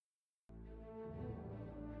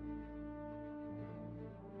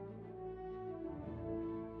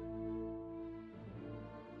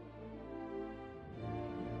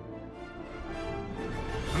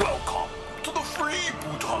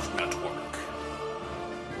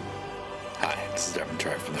is Evan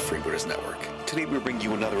Track from the Freebooters Network. Today we bring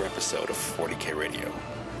you another episode of 40K Radio.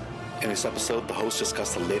 In this episode, the hosts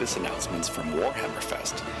discuss the latest announcements from Warhammer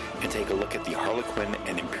Fest and take a look at the Harlequin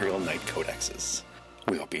and Imperial Knight codexes.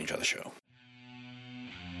 We hope you enjoy the show.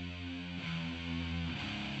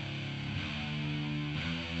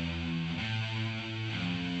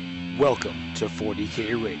 Welcome to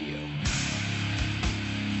 40K Radio.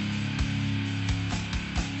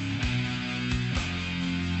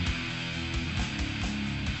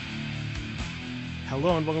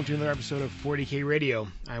 Hello and welcome to another episode of 40K Radio.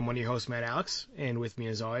 I'm one of your hosts, Matt Alex, and with me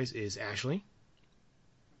as always is Ashley.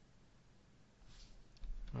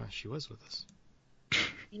 She was with us.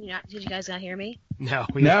 Did you guys not hear me? No.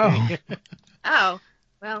 Oh,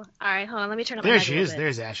 well, alright, hold on, let me turn up my There mic she a little is, bit.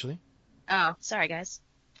 there's Ashley. Oh, sorry guys.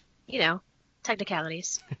 You know,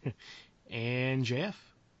 technicalities. And JF.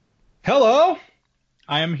 Hello,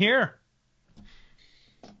 I am here.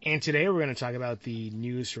 And today we're going to talk about the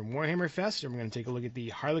news from Warhammer Fest, and we're going to take a look at the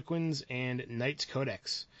Harlequins and Knights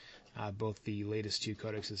Codex. Both the latest two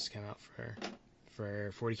codexes come out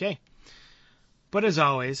for 40K. But as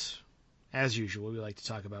always, as usual, we like to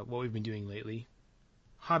talk about what we've been doing lately,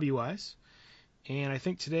 hobby-wise. And I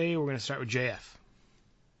think today we're going to start with JF.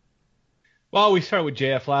 Well, we started with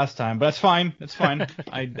JF last time, but that's fine. That's fine.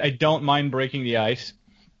 I don't mind breaking the ice.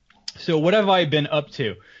 So what have I been up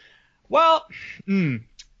to? Well,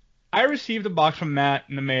 I received a box from Matt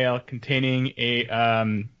in the mail containing a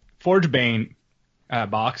Forgebane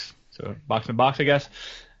box. So box in a box, I guess.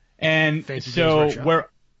 And Fancy so Games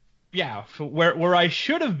Workshop. where I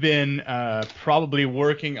should have been probably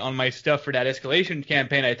working on my stuff for that escalation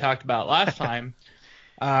campaign I talked about last time,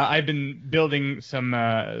 I've been building some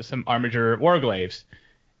Armiger Warglaves.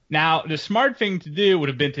 Now, the smart thing to do would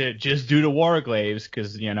have been to just do the Warglaves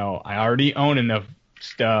because, you know, I already own enough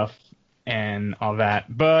stuff and all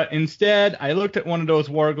that. But instead, I looked at one of those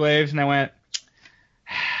Warglaves and I went,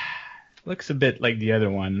 looks a bit like the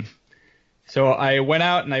other one. So I went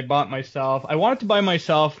out and I wanted to buy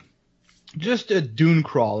myself just a Dune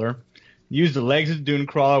Crawler, use the legs of the Dune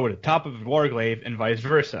Crawler with the top of the Warglaive and vice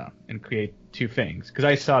versa, and create two things. Because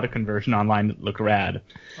I saw the conversion online that looked rad.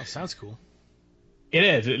 Oh, sounds cool. It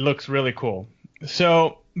is. It looks really cool.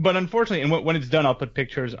 So, but unfortunately, and when it's done, I'll put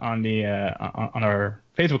pictures on the on our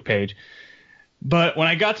Facebook page. But when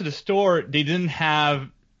I got to the store, they didn't have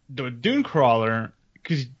the Dune Crawler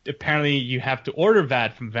because apparently you have to order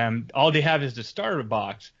that from them. All they have is the starter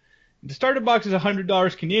box. The starter box is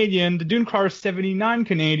 $100 Canadian. The Dune Crawler is $79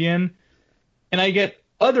 Canadian, and I get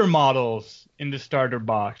other models in the starter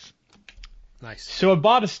box. Nice. So I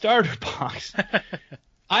bought a starter box.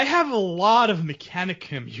 I have a lot of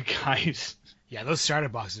Mechanicum, you guys. Yeah, those starter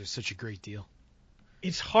boxes are such a great deal.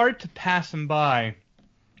 It's hard to pass them by.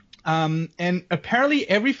 And apparently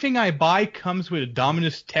everything I buy comes with a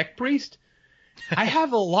Dominus Tech Priest. I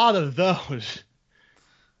have a lot of those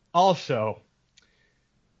also.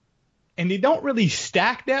 And they don't really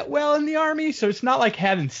stack that well in the army, so it's not like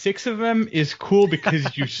having 6 of them is cool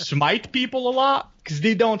because you smite people a lot, because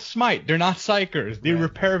they don't smite. They're not psychers. They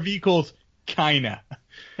repair vehicles, kinda.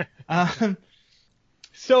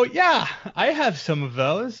 So yeah, I have some of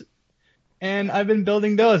those, and I've been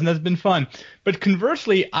building those, and that's been fun. But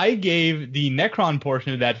conversely, I gave the Necron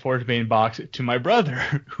portion of that Forgebane box to my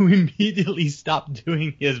brother, who immediately stopped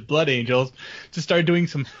doing his Blood Angels to start doing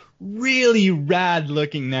some really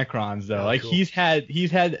rad-looking Necrons, though. Oh, cool. He's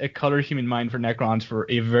had a color scheme in mind for Necrons for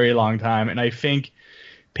a very long time, and I think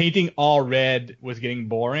painting all red was getting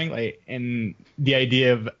boring, and the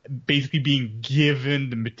idea of basically being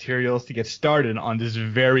given the materials to get started on this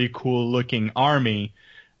very cool-looking army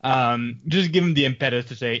just give him the impetus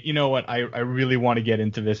to say, you know what, I really want to get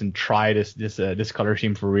into this and try this color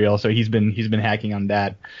scheme for real. So he's been hacking on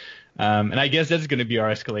that, and I guess that's going to be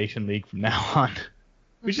our escalation league from now on,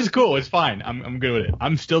 which is cool. It's fine. I'm good with it.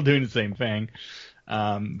 I'm still doing the same thing,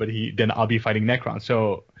 but then I'll be fighting Necron.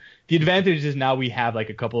 So the advantage is now we have like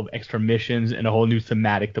a couple of extra missions and a whole new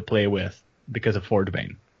thematic to play with because of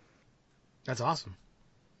Forgebane. That's awesome.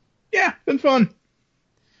 Yeah, been fun.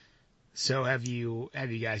 So have you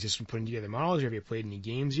guys just been putting together models, or have you played any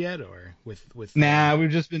games yet, or with? Nah, we've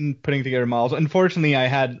just been putting together models. Unfortunately, I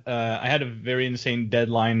had a very insane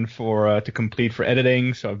deadline to complete for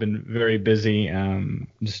editing, so I've been very busy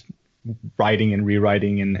just writing and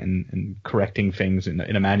rewriting and correcting things in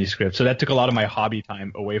a manuscript. So that took a lot of my hobby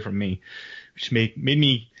time away from me, which made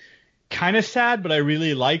me kind of sad. But I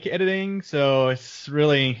really like editing, so it's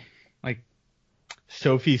really like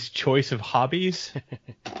Sophie's choice of hobbies.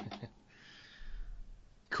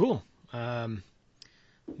 Cool. Well,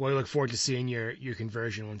 we look forward to seeing your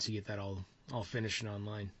conversion once you get that all finished and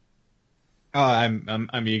online. Oh,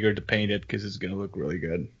 I'm eager to paint it because it's gonna look really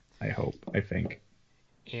good. I think.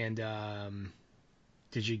 And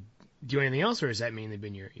did you do anything else, or has that mainly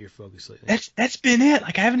been your focus lately? That's been it.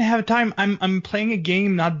 Like I haven't had time. I'm playing a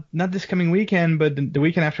game, not this coming weekend, but the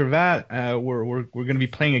weekend after that. We're gonna be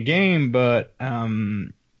playing a game, but I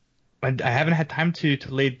haven't had time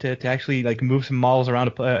to actually like move some models around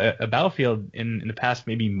a battlefield in the past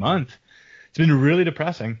maybe month. It's been really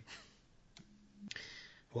depressing.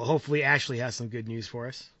 Well, hopefully Ashley has some good news for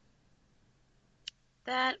us.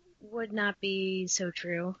 That would not be so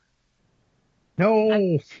true.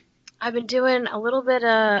 No. I've been doing a little bit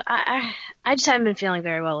of. I just haven't been feeling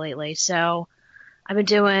very well lately, so I've been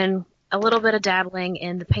doing a little bit of dabbling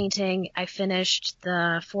in the painting. I finished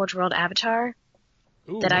the Forge World Avatar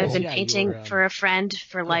that I've been painting for a friend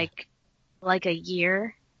for like a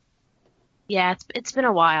year. Yeah, it's been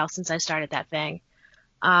a while since I started that thing.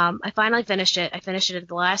 I finally finished it. I finished it at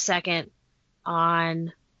the last second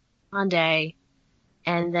on day,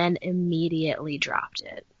 and then immediately dropped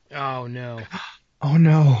it. Oh no. Oh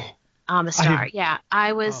no. On the start. Yeah,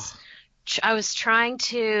 I was trying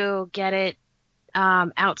to get it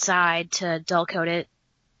outside to dull coat it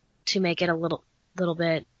to make it a little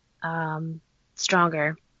bit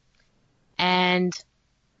stronger, and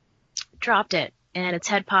dropped it. And its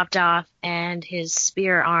head popped off, and his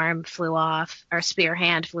spear arm flew off, or spear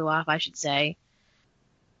hand flew off, I should say.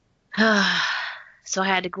 So I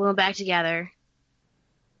had to glue him back together,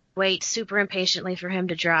 wait super impatiently for him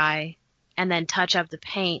to dry, and then touch up the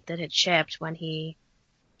paint that had chipped when he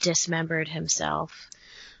dismembered himself.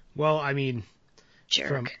 Well, I mean,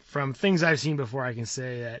 Jerk. from things I've seen before, I can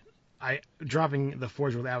say that dropping the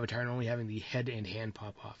Forge World Avatar and only having the head and hand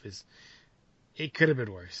pop off it could have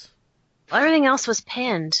been worse. Well, everything else was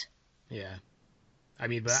pinned. Yeah, I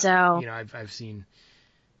mean, but So- you know, I've seen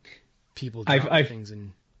people drop things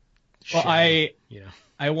and. Well, I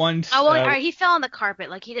once. Oh, well, he fell on the carpet.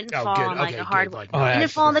 Like, he didn't fall on, like, a hardwood. Like, he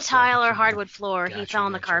didn't fall on the tile or hardwood floor. Gotcha, he fell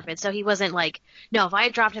on the carpet. So he wasn't, like... No, if I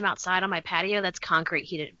had dropped him outside on my patio, that's concrete.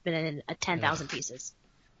 He'd have been in 10,000 pieces.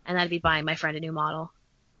 And I'd be buying my friend a new model.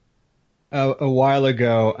 A while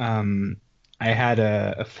ago, I had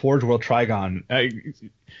a Forge World Trigon.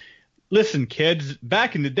 Listen, kids,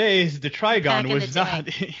 back in the days, the Trigon was not...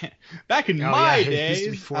 back in my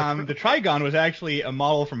days, the Trigon was actually a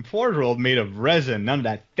model from Forge World made of resin, none of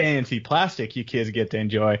that fancy plastic you kids get to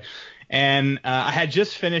enjoy. And I had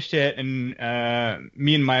just finished it, and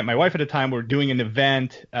me and my wife at the time were doing an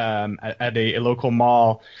event at a local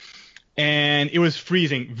mall, and it was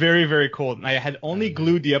freezing, very, very cold. And I had only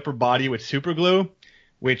glued the upper body with super glue,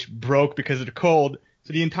 which broke because of the cold.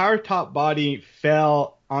 So the entire top body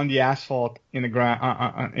fell on the asphalt in the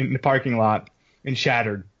ground in the parking lot and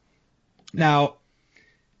shattered. Now,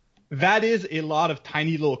 that is a lot of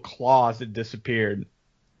tiny little claws that disappeared,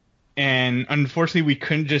 and unfortunately, we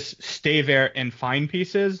couldn't just stay there and find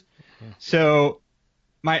pieces. So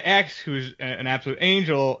my ex, who's an absolute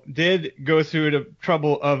angel, did go through the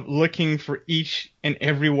trouble of looking for each and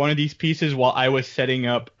every one of these pieces while I was setting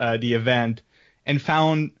up the event, and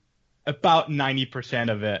found about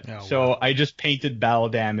 90% of it. Oh, so wow. I just painted battle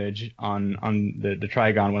damage on the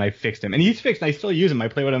Trigon when I fixed him. And he's fixed. I still use him. I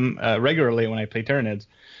play with him regularly when I play Tyranids.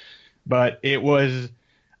 But it was...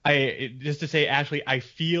 just to say, Ashley, I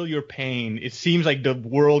feel your pain. It seems like the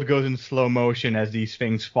world goes in slow motion as these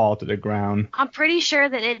things fall to the ground. I'm pretty sure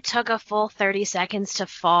that it took a full 30 seconds to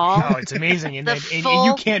fall. Oh, it's amazing. And, The and full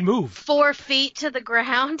you can't move. 4 feet to the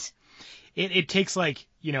ground. It takes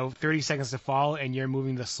 30 seconds to fall, and you're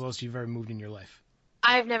moving the slowest you've ever moved in your life.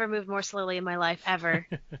 I've never moved more slowly in my life, ever.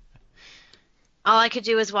 All I could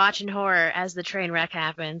do was watch in horror as the train wreck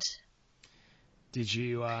happened. Did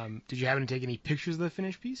you happen to take any pictures of the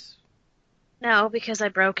finished piece? No, because I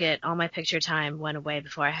broke it. All my picture time went away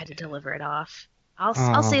before I had to deliver it off.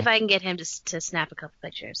 I'll see if I can get him to snap a couple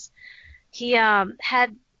pictures. He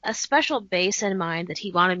had a special base in mind that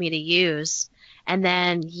he wanted me to use, and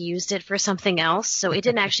then used it for something else. So it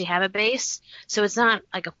didn't actually have a base. So it's not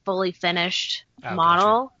like a fully finished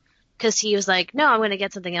model. Because he was like, no, I'm going to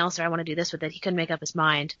get something else, or I want to do this with it. He couldn't make up his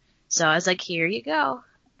mind. So I was like, here you go.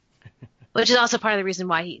 Which is also part of the reason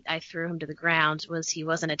why I threw him to the ground, was he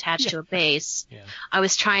wasn't attached to a base. Yeah. I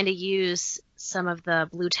was trying to use some of the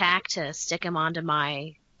blue tack to stick him onto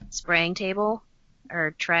my spraying table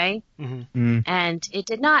or tray, and it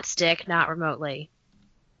did not stick, not remotely.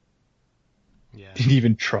 Yeah. Didn't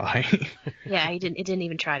even try. Yeah, it didn't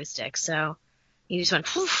even try to stick, so he just went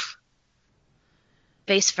poof,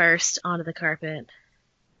 face first onto the carpet.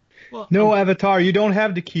 Well, No, Avatar, you don't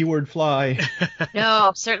have the keyword fly.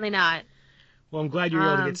 No, certainly not. Well, I'm glad you were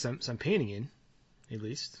able to get some painting in. at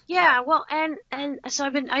least. Yeah, well, and so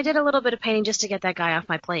I did a little bit of painting just to get that guy off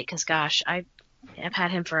my plate because gosh, I've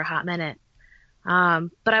had him for a hot minute.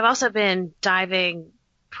 But I've also been diving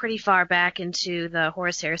pretty far back into the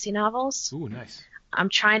Horus Heresy novels. Ooh, nice. I'm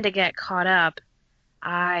trying to get caught up.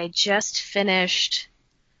 I just finished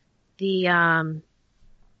the oh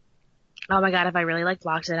my god, have I really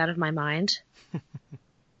blocked it out of my mind?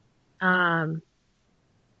 Battle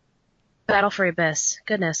for Abyss.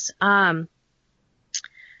 Goodness.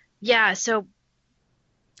 Yeah, so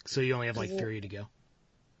you only have 30 to go.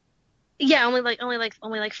 Yeah, only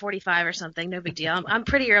 45 or something. No big deal. I'm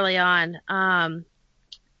pretty early on.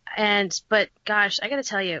 But gosh, I got to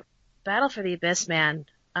tell you, Battle for the Abyss, man.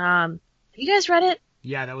 You guys read it?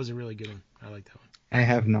 Yeah, that was a really good one. I like that one. I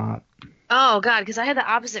have not. Oh god, because I had the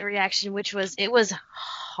opposite reaction, which was it was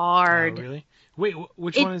hard. Oh, really? Wait,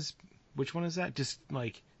 which one is that? Just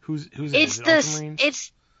who's it's it? Is it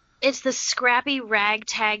Ultramarines? It's the scrappy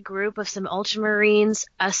ragtag group of some Ultramarines,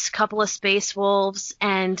 a couple of Space Wolves,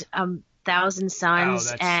 and 1,000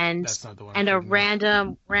 Suns, that's not the one a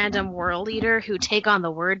random world eater who take on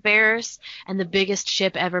the Word Bearers and the biggest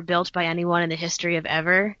ship ever built by anyone in the history of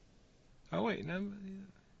ever. Oh wait, no,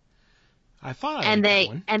 I thought.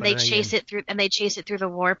 They chase it through the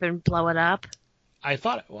warp and blow it up. I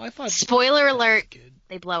thought. Spoiler alert!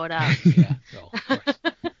 They blow it up. Yeah, well, of course.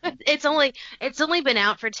 It's only been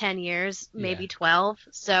out for 10 years, maybe 12.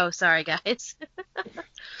 So sorry, guys.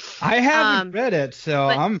 I haven't read it, so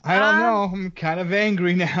I don't know. I'm kind of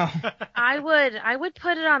angry now. I would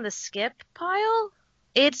put it on the skip pile.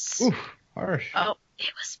 It's harsh. Oh,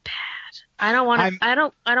 it was bad. I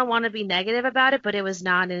don't want to be negative about it, but it was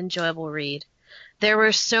not an enjoyable read. There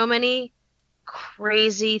were so many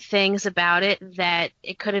crazy things about it that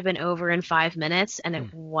it could have been over in 5 minutes, and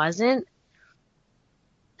it wasn't.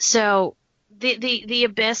 So the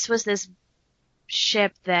Abyss was this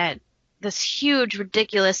ship this huge,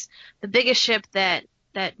 ridiculous, the biggest ship that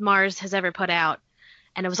Mars has ever put out,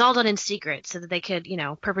 and it was all done in secret so that they could,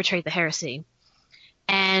 perpetrate the heresy.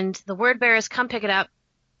 And the Word Bearers come pick it up,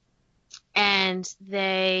 and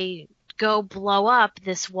they go blow up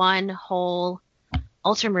this one whole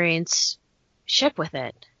Ultramarines ship with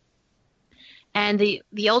it. And the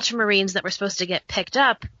Ultramarines that were supposed to get picked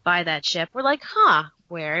up by that ship were like,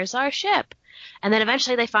 where's our ship? And then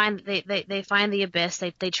eventually they find the Abyss.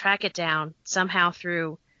 They track it down somehow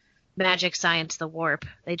through magic, science, the warp.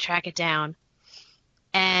 They track it down.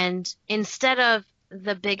 And instead of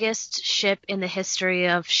the biggest ship in the history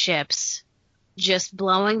of ships just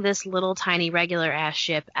blowing this little tiny regular ass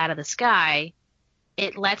ship out of the sky,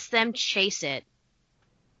 it lets them chase it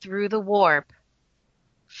through the warp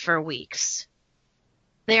for weeks.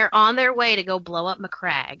 They're on their way to go blow up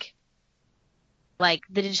Macragge.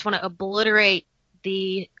 They just want to obliterate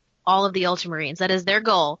all of the Ultramarines. That is their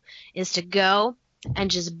goal, is to go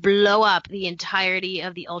and just blow up the entirety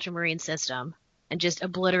of the Ultramarine system and just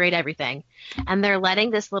obliterate everything. And they're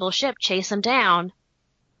letting this little ship chase them down,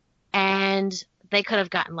 and they could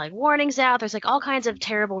have gotten warnings out. There's all kinds of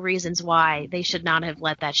terrible reasons why they should not have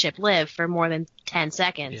let that ship live for more than 10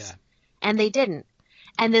 seconds. Yeah. And they didn't.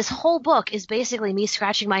 And this whole book is basically me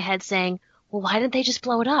scratching my head saying, well, why didn't they just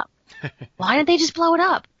blow it up? Why didn't they just blow it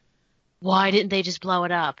up? Why didn't they just blow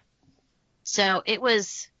it up? So it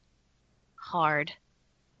was hard.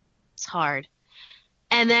 It's hard.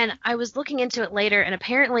 And then I was looking into it later, and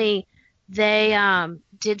apparently they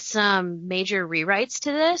did some major rewrites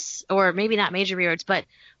to this, or maybe not major rewrites, but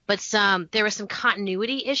there were some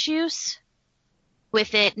continuity issues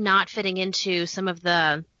with it not fitting into some of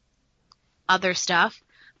the other stuff,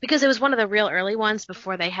 because it was one of the real early ones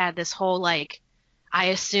before they had this whole I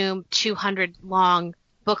assume 200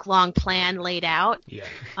 book long plan laid out. Yeah.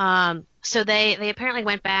 So they apparently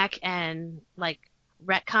went back and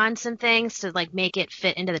retconned some things to make it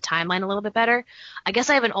fit into the timeline a little bit better. I guess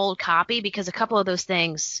I have an old copy because a couple of those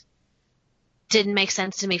things didn't make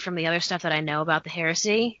sense to me from the other stuff that I know about the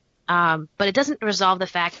heresy. But it doesn't resolve the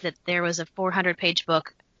fact that there was a 400-page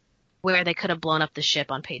book where they could have blown up the ship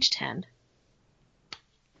on page 10.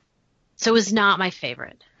 So it was not my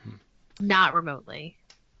favorite. Not remotely.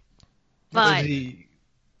 But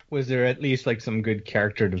was there at least some good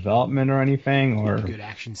character development or anything, or good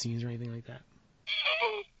action scenes or anything like that?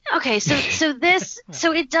 Okay, so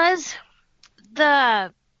it does.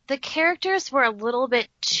 The characters were a little bit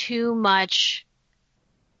too much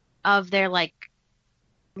of their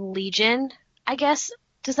Legion, I guess.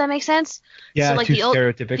 Does that make sense? Yeah, so, too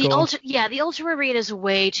stereotypical. The Ultramarine is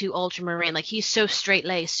way too Ultramarine. He's so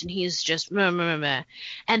straight-laced, and he's just meh, meh, meh.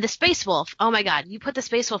 And the Space Wolf, oh my god, you put the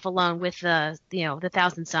Space Wolf alone with the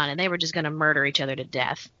 1,000 Sun, and they were just going to murder each other to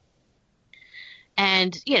death.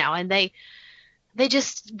 And, and they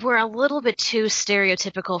just were a little bit too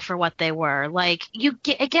stereotypical for what they were. Like,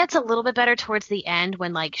 it gets a little bit better towards the end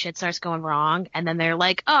when, like, shit starts going wrong, and then they're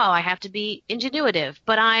like, oh, I have to be ingenuitive,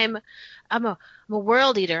 but I'm a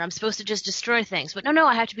world eater. I'm supposed to just destroy things. But no,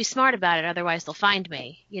 I have to be smart about it, otherwise they'll find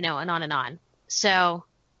me, and on and on. So,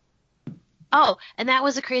 and that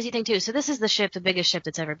was a crazy thing, too. So this is the biggest ship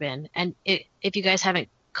that's ever been. And if you guys haven't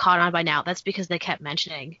caught on by now, that's because they kept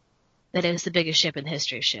mentioning that it was the biggest ship in the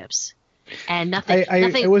history of ships. And nothing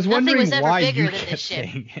was ever why bigger you than kept this ship.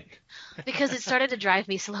 saying it. Because it started to drive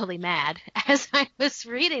me slowly mad. As I was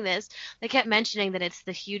reading this, they kept mentioning that it's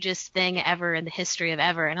the hugest thing ever in the history of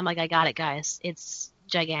ever. And I'm like, I got it, guys. It's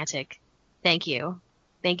gigantic. Thank you.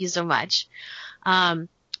 Thank you so much. But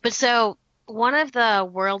so one of the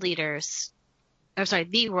world eaters,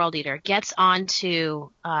 the world eater gets onto,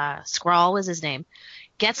 Skrull was his name,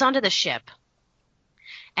 gets onto the ship.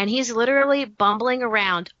 And he's literally bumbling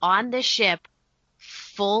around on this ship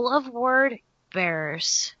full of word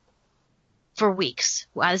bearers for weeks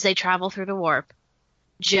as they travel through the warp,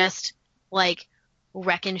 just like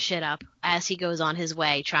wrecking shit up as he goes on his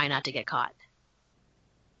way, trying not to get caught.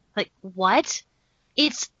 Like, what?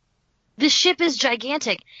 The ship is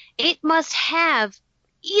gigantic. It must have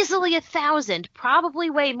easily 1,000, probably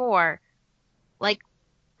way more, like,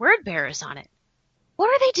 word bearers on it. What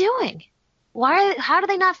are they doing? How do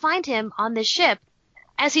they not find him on this ship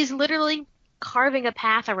as he's literally carving a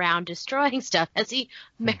path around, destroying stuff as he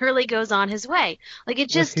merrily goes on his way? Like,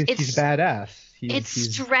 he's badass. It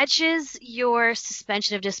stretches your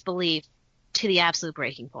suspension of disbelief to the absolute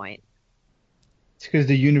breaking point. It's because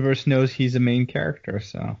the universe knows he's the main character,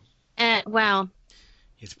 so.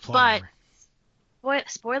 It's plot. But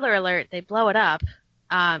spoiler alert, they blow it up.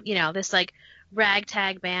 This like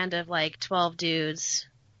ragtag band of like 12 dudes.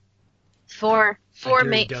 Four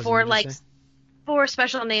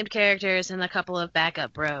special named characters and a couple of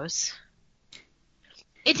backup bros.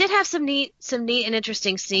 It did have some neat and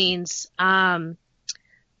interesting scenes.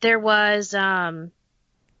 There was some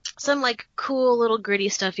like cool little gritty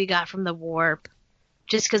stuff you got from the warp,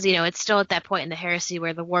 just because it's still at that point in the heresy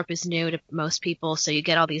where the warp is new to most people, so you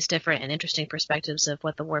get all these different and interesting perspectives of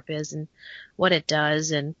what the warp is and what it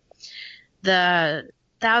does. And the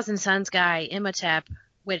Thousand Suns guy, Imhotep,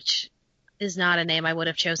 which is not a name I would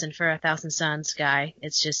have chosen for a Thousand Suns guy.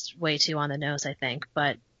 It's just way too on the nose, I think.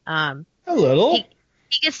 But a little.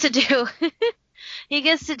 He gets to do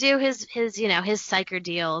his psyker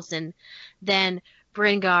deals, and then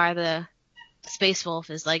Bringar, the Space Wolf,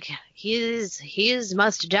 is like, he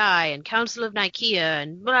must die, and Council of Nicaea,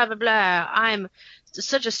 and blah blah blah. I'm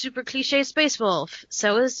such a super cliche Space Wolf.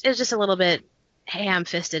 So it was just a little bit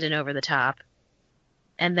ham-fisted and over the top.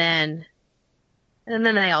 And then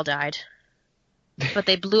they all died. But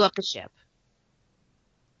they blew up the ship.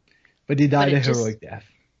 But he died a heroic death.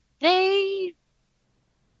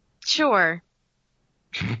 Sure.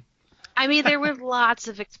 I mean, there were lots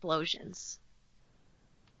of explosions.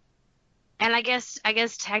 And I guess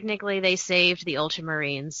technically they saved the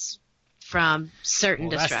Ultramarines from certain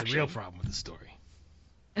destruction. That's the real problem with the story.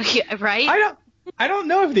 Yeah, right? I don't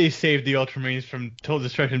know if they saved the Ultramarines from total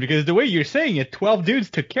destruction, because the way you're saying it, 12 dudes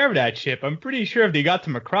took care of that ship. I'm pretty sure if they got to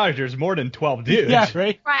Macragge, there's more than 12 dudes. Yeah,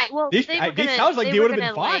 right? Right. Well, it sounds like they would have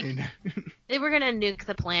been fine. They were going to nuke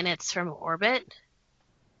the planets from orbit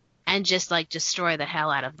and just, like, destroy the hell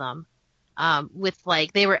out of them. With,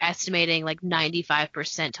 like, they were estimating, like,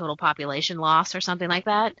 95% total population loss or something like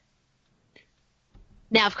that.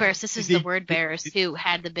 Now, of course, this is the word bearers who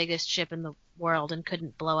had the biggest ship in the world and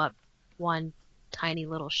couldn't blow up one tiny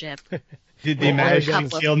little ship. Did they manage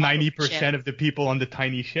to kill 90% of the people on the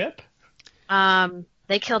tiny ship?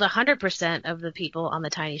 They killed 100% of the people on the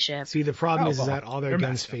tiny ship. See, the problem is that all their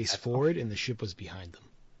guns faced forward and the ship was behind them.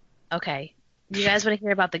 Okay. You guys want to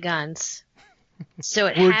hear about the guns? So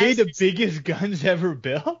Were they the biggest guns ever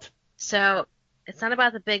built? So it's not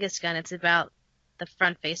about the biggest gun. It's about the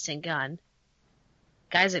front-facing gun.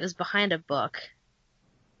 Guys, it was behind a book.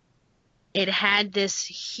 It had this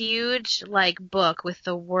huge, like, book with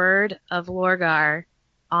the word of Lorgar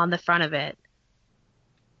on the front of it.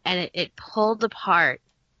 And it pulled apart,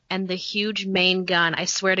 and the huge main gun, I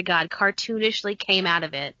swear to God, cartoonishly came out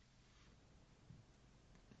of it.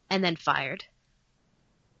 And then fired.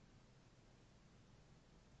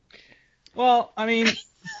 Well, I mean,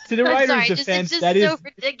 to the writer's defense, that is so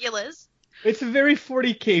ridiculous. It's a very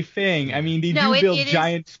 40K thing. I mean, they do build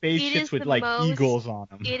giant spaceships with, like, eagles on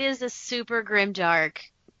them. It is a super grimdark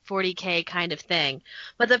 40K kind of thing.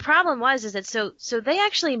 But the problem is that so they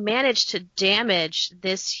actually managed to damage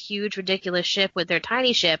this huge, ridiculous ship with their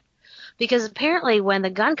tiny ship, because apparently when the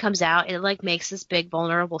gun comes out, it like makes this big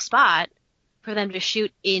vulnerable spot for them to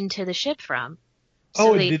shoot into the ship from.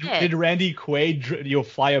 So did Randy Quaid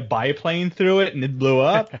fly a biplane through it and it blew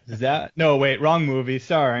up? Is that? No, wait, wrong movie.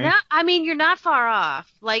 Sorry. No, I mean, you're not far off.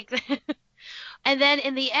 Like, and then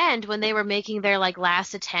in the end, when they were making their like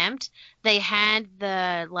last attempt, they had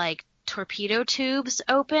the like torpedo tubes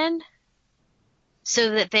open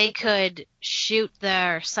so that they could shoot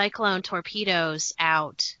their Cyclone torpedoes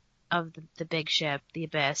out of the big ship, the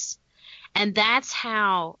Abyss. And that's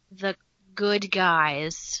how the good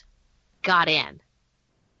guys got in.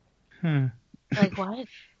 Like, what?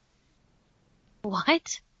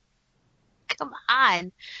 What? Come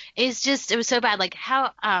on. It was so bad. Like,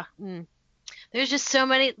 how, there's just so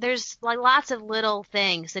many, there's like lots of little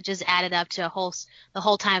things that just added up to the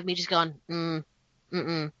whole time of me just going,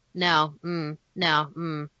 no.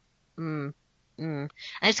 I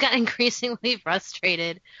just got increasingly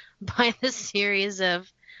frustrated by the series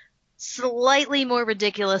of slightly more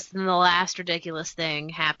ridiculous than the last ridiculous thing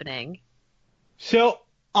happening. So,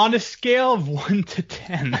 on a scale of 1 to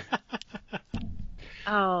 10.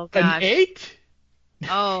 Oh, gosh. An 8?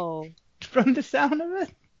 Oh. From the sound of it?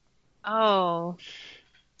 Oh.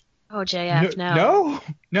 Oh, JF, no. No?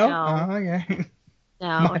 No. Oh, okay.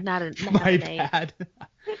 No, not an 8. Bad.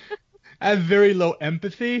 I have very low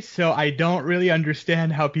empathy, so I don't really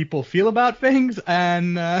understand how people feel about things,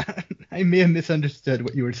 and I may have misunderstood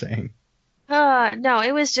what you were saying. No,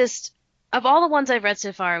 it was just, of all the ones I've read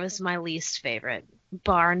so far, it was my least favorite,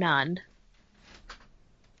 bar none.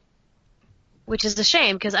 Which is a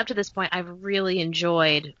shame, because up to this point, I've really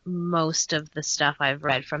enjoyed most of the stuff I've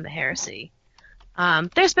read from the Heresy.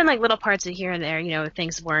 There's been like little parts of here and there,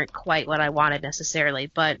 things weren't quite what I wanted necessarily,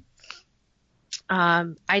 but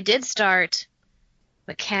I did start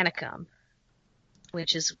Mechanicum,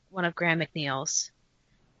 which is one of Graham McNeil's,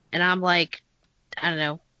 and I'm like, I don't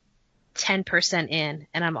know, 10% in,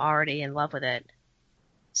 and I'm already in love with it.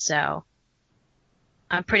 So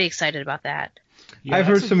I'm pretty excited about that. Yeah, I've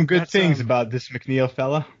heard some good things about this McNeil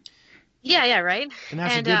fella. Yeah, right. And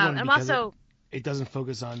that's a good one because also, it doesn't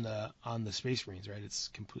focus on the Space Marines, right? It's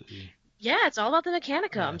completely. Yeah, it's all about the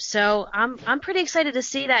Mechanicum. Yeah. So I'm pretty excited to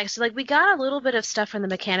see that. So like we got a little bit of stuff from the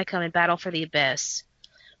Mechanicum in Battle for the Abyss,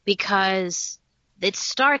 because it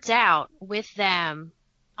starts out with them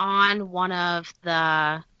on one of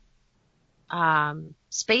the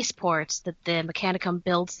spaceports that the Mechanicum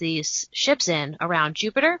builds these ships in around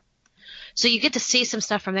Jupiter. So you get to see some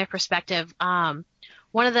stuff from their perspective. One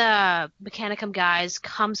of the Mechanicum guys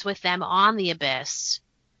comes with them on the Abyss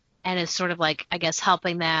and is sort of like, I guess,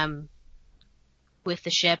 helping them with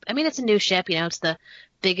the ship. I mean, it's a new ship, it's the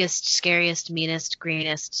biggest, scariest, meanest,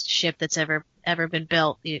 greenest ship that's ever been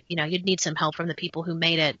built. You'd need some help from the people who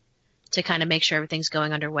made it to kind of make sure everything's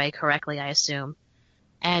going underway correctly, I assume.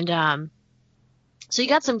 And so you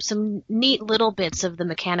got some neat little bits of the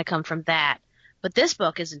Mechanicum from that. But this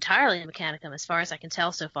book is entirely Mechanicum as far as I can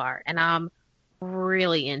tell so far, and I'm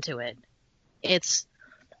really into it.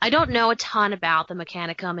 I don't know a ton about the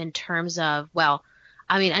Mechanicum in terms of,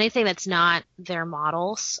 anything that's not their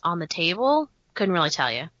models on the table, couldn't really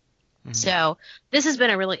tell you. Mm-hmm. So this has been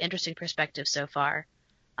a really interesting perspective so far.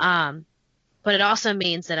 But it also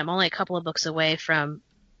means that I'm only a couple of books away from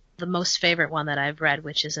the most favorite one that I've read,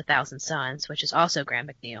 which is 1,000 Suns, which is also Graham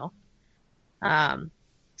McNeil.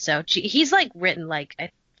 So he's written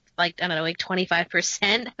I don't know,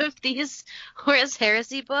 25% of these Horus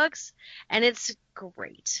Heresy books, and it's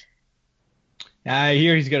great. I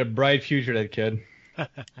hear he's got a bright future, that kid.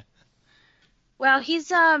 Well, he's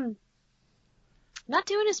not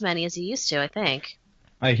doing as many as he used to, I think.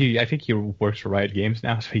 I think he works for Riot Games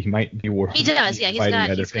now, so he might be working. He does, yeah.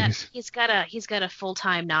 He's got a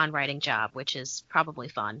full-time non-writing job, which is probably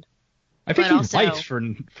fun. I think he writes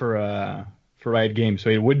for Riot Games, so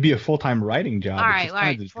it would be a full-time writing job. All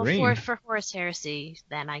right. For Horus Heresy,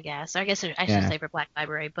 then I guess. I should say for Black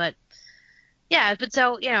Library, but yeah. But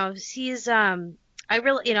so he's I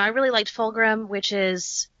really liked Fulgrim, which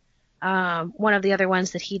is one of the other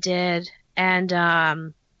ones that he did, and I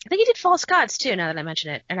think he did False Gods too. Now that I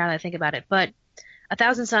mention it, or now that I think about it, but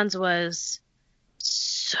 1,000 Suns was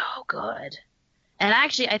so good. And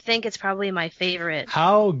actually, I think it's probably my favorite.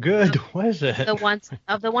 How good was it? The ones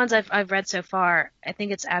I've read so far, I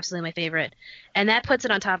think it's absolutely my favorite, and that puts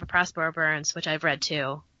it on top of Prospero Burns, which I've read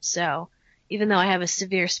too. So even though I have a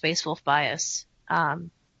severe Space Wolf bias, I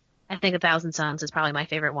think 1,000 Suns is probably my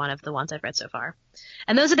favorite one of the ones I've read so far.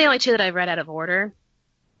 And those are the only two that I've read out of order.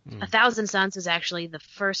 1,000 Suns is actually the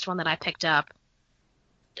first one that I picked up.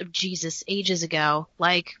 Jesus, ages ago,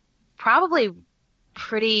 probably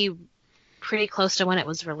pretty pretty close to when it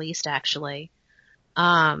was released, actually.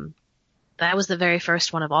 That was the very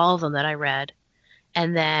first one of all of them that I read.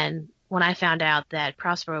 And then when I found out that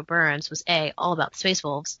Prospero Burns was A, all about the Space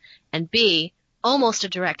Wolves, and B, almost a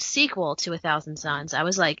direct sequel to A Thousand Suns, I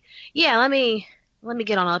was like, yeah, let me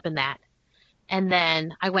get on up in that. And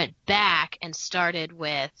then I went back and started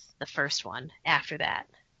with the first one after that,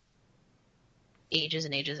 ages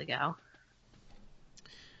and ages ago.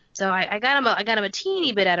 So I got them a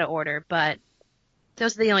teeny bit out of order, but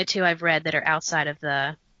those are the only two I've read that are outside of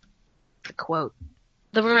the quote,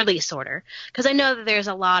 the release order. Because I know that there's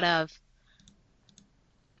a lot of,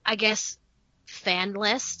 I guess, fan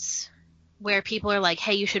lists where people are like,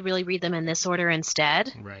 hey, you should really read them in this order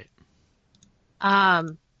instead. Right.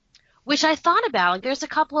 Which I thought about. Like, there's a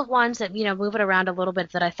couple of ones that, move it around a little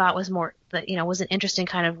bit that I thought was more, that, was an interesting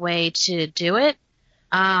kind of way to do it.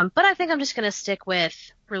 But I think I'm just going to stick with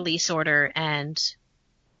release order and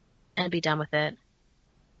be done with it.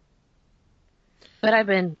 But I've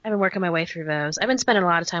been working my way through those. I've been spending a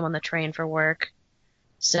lot of time on the train for work.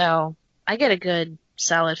 So I get a good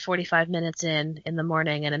solid 45 minutes in the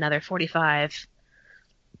morning and another 45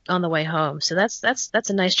 on the way home. So that's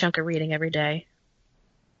a nice chunk of reading every day.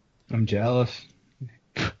 I'm jealous.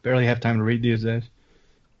 Barely have time to read these days.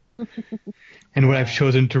 And what I've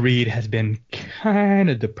chosen to read has been kind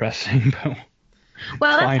of depressing. But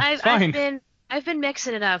well, fine. I've been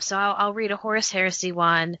mixing it up. So I'll read a Horus Heresy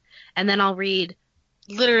one, and then I'll read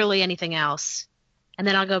literally anything else, and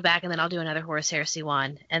then I'll go back and then I'll do another Horus Heresy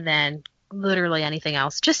one, and then literally anything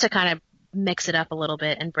else, just to kind of mix it up a little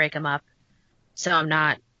bit and break them up. So I'm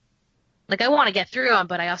not like, I want to get through them,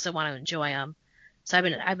 but I also want to enjoy them. So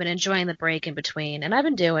I've been enjoying the break in between, and I've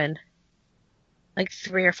been doing like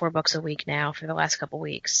 3 or 4 books a week now for the last couple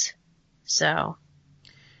weeks. So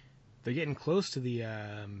they're getting close to the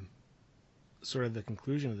sort of the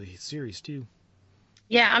conclusion of the series too.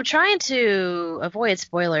 Yeah, I'm trying to avoid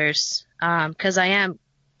spoilers because I am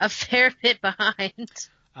a fair bit behind.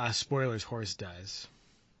 Spoilers: Horus dies.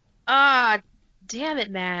 Ah, damn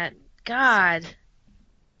it, Matt. God,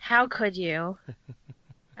 how could you?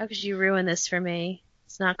 How could you ruin this for me?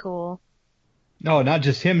 It's not cool. No, not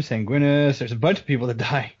just him, Sanguinus. There's a bunch of people that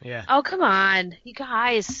die. Yeah. Oh, come on, you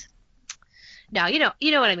guys. No, you know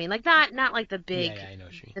what I mean. Like not like the big, I know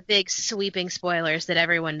what you mean. The big sweeping spoilers that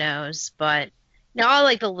everyone knows, but all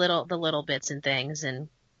like the little bits and things, and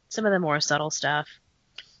some of the more subtle stuff.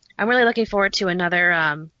 I'm really looking forward to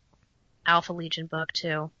another Alpha Legion book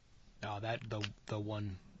too. Oh, that the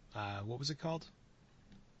one. What was it called?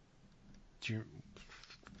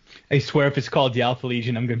 I swear, if it's called the Alpha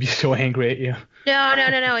Legion, I'm gonna be so angry at you.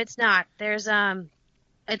 No, it's not. There's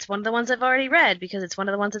it's one of the ones I've already read because it's one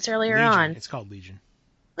of the ones that's earlier Legion. on. It's called Legion.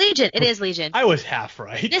 Legion. It is Legion. I was half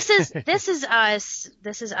right. This is us.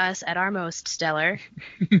 This is us at our most stellar.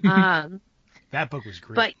 That book was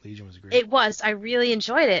great. But Legion was great. It was. I really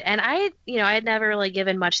enjoyed it, and I had never really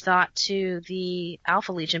given much thought to the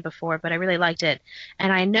Alpha Legion before, but I really liked it.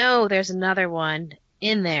 And I know there's another one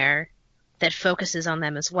in there that focuses on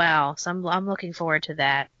them as well, so I'm looking forward to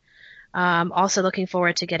that. Also looking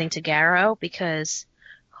forward to getting to Garrow because,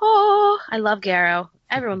 I love Garrow.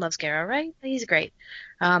 Everyone loves Garrow, right? He's great.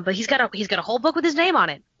 But he's got a whole book with his name on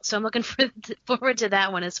it, so I'm looking forward to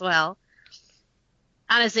that one as well.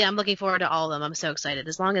 Honestly, I'm looking forward to all of them. I'm so excited.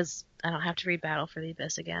 As long as I don't have to read Battle for the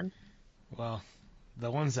Abyss again. Well,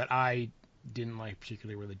 the ones that I didn't like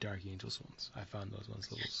particularly were the Dark Angels ones. I found those ones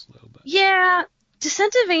a little slow, but yeah,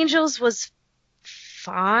 Descent of Angels was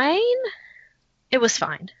fine. It was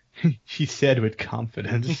fine. She said with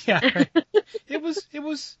confidence. Yeah, right. It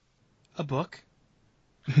was a book.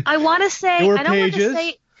 I want to say There were I don't pages.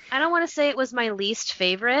 want to say it was my least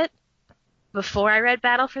favorite before I read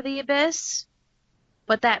Battle for the Abyss,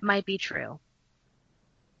 but that might be true.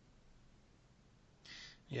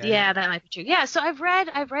 Yeah, that might be true. Yeah, so I've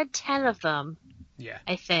read 10 of them. Yeah.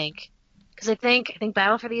 I think. Because I think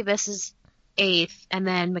Battle for the Abyss is 8th, and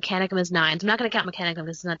then Mechanicum is 9th. I'm not going to count Mechanicum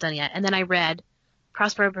because it's not done yet. And then I read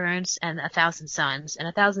Prospero Burns and A Thousand Suns, and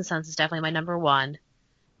A Thousand Suns is definitely my number 1.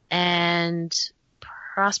 And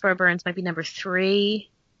Prospero Burns might be number 3.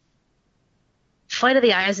 Flight of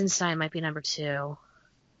the Eisenstein might be number 2.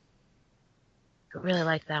 I really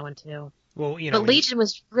liked that one too. Well, but Legion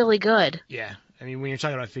was really good. Yeah, I mean, when you're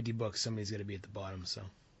talking about 50 books, somebody's got to be at the bottom. So.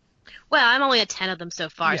 Well, I'm only at 10 of them so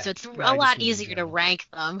far, Yeah, so it's well, a lot easier to rank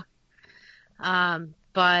them.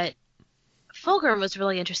 But Fulgrim was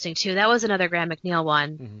really interesting too. That was another Graham McNeil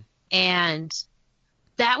one, Mm-hmm. and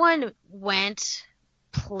that one went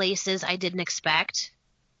places I didn't expect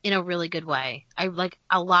in a really good way. I like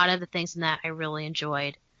a lot of the things in that I really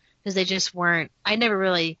enjoyed because they just weren't. I never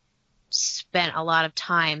really spent a lot of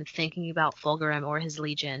time thinking about Fulgrim or his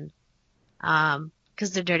Legion,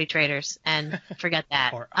 because they're dirty traitors, and forget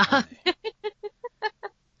that. Or are they?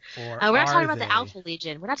 Or we're not talking about they? the Alpha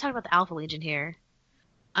Legion. We're not talking about the Alpha Legion here.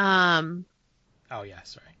 Oh yeah,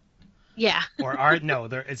 sorry. Yeah. Or are no?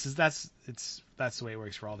 That's the way it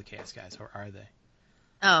works for all the Chaos guys. Or are they?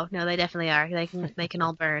 Oh no, they definitely are. They can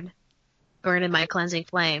all burn in my cleansing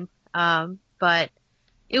flame. But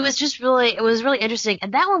it was really interesting,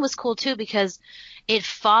 and that one was cool too because it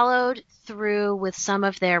followed through with some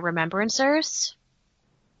of their remembrancers,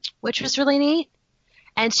 which was really neat.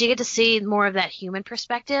 And so you get to see more of that human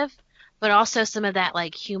perspective, but also some of that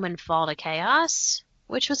like human fall to chaos,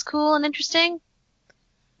 which was cool and interesting.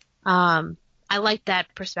 I liked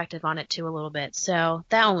that perspective on it too a little bit, so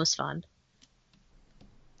that one was fun.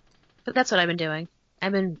 But that's what I've been doing.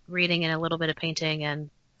 I've been reading and a little bit of painting and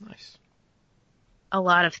Nice. a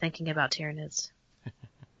lot of thinking about Tyranids.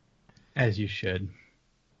 As you should.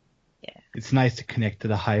 Yeah. It's nice to connect to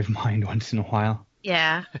the hive mind once in a while.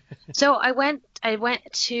 Yeah. So I went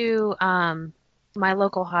to my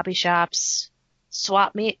local hobby shops,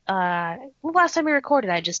 swap meet. Last time we recorded,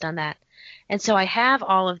 I had just done that, and so I have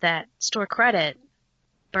all of that store credit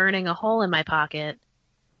burning a hole in my pocket,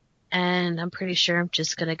 and I'm pretty sure I'm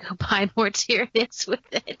just gonna go buy more Tyranids with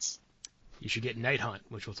it. You should get Night Hunt,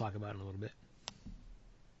 which we'll talk about in a little bit.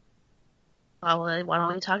 Well, why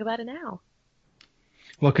don't we talk about it now?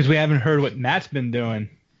 Well, because we haven't heard what Matt's been doing.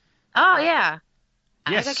 Oh yeah.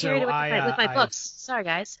 Yes, I got carried away with my books. Sorry,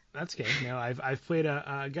 guys. That's okay. No, I've played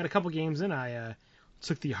got a couple games in. I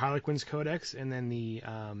took the Harlequins Codex and then the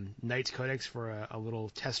Knights Codex for a little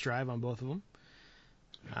test drive on both of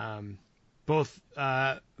them. Both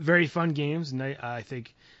very fun games, and I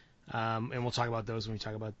think, and we'll talk about those when we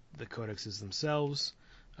talk about the codexes themselves.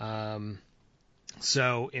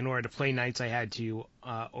 So in order to play Knights, I had to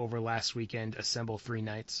over last weekend assemble 3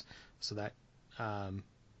 Knights. So that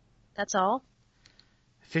That's all.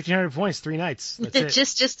 1,500 points, 3 Knights. That's it.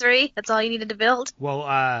 just 3. That's all you needed to build.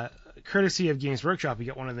 Well, courtesy of Games Workshop, we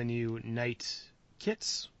got one of the new Knight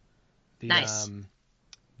kits. Nice.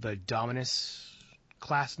 The Dominus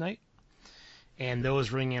class Knight, and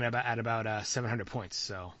those ring in at about 700 points.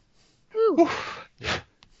 So. Woo. Yeah.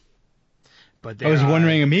 But I was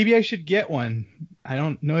wondering, maybe I should get one. I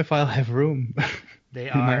don't know if I'll have room they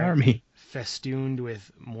in my army. Festooned with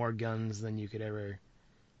more guns than you could ever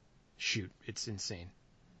shoot. It's insane.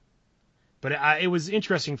 But it was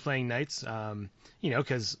interesting playing Knights,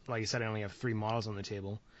 because, like I said, I only have 3 models on the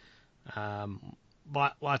table.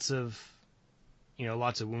 Lots of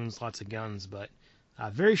wounds, lots of guns, but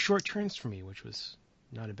very short turns for me, which was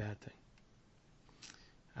not a bad thing.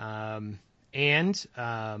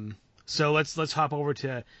 So let's hop over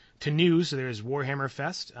to news. So there's Warhammer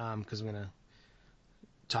Fest, because I'm going to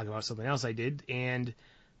talk about something else I did. And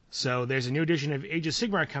so there's a new edition of Age of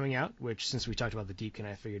Sigmar coming out, which, since we talked about the Deepkin,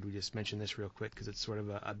 I figured we'd just mention this real quick because it's sort of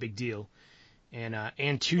a big deal.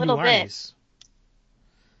 And 2 new armies.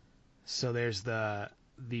 So there's the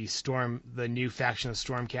new faction of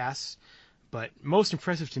Stormcasts. But most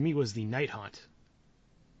impressive to me was the Night Haunt.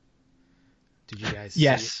 Did you guys see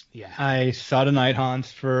it? Yeah. I saw the Night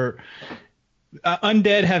Haunts for...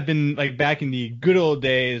 Undead have been, like, back in the good old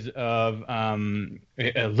days of a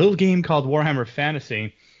little game called Warhammer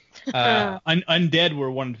Fantasy. Undead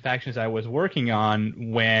were one of the factions I was working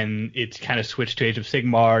on when it kind of switched to Age of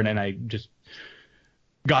Sigmar, and then I just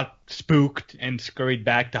got spooked and scurried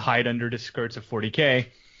back to hide under the skirts of 40K.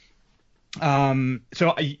 I'm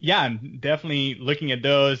definitely looking at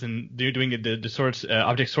those and doing the sorts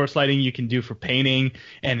object source lighting you can do for painting.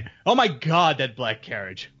 And oh my god, that black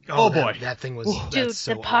carriage! Oh boy, that thing was dude.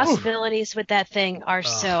 So the possibilities with that thing are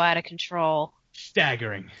so out of control.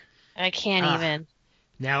 Staggering. I can't even.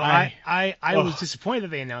 Now I was disappointed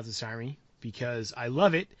that they announced this army because I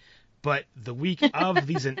love it. But the week of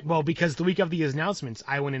these, because the week of these announcements,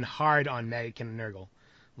 I went in hard on Maggotkin and Nurgle.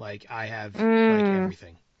 Like I have like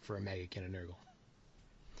everything for a Maggotkin and Nurgle.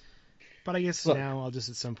 But I guess now I'll just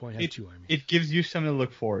at some point have 2 armies. It gives you something to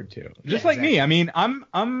look forward to. Just like me. I mean,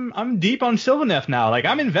 I'm deep on Sylvaneth now. Like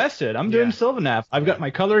I'm invested. I'm doing Sylvaneth. I've got my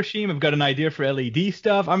color scheme. I've got an idea for LED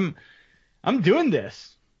stuff. I'm doing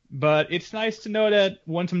this. But it's nice to know that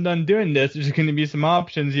once I'm done doing this, there's going to be some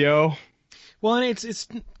options, yo. Well, and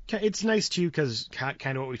it's nice too because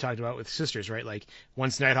kind of what we talked about with Sisters, right? Like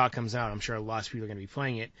once Nighthawk comes out, I'm sure lots of people are going to be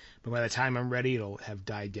playing it, but by the time I'm ready, it'll have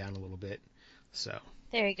died down a little bit. So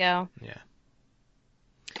there you go. Yeah.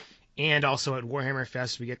 And also at Warhammer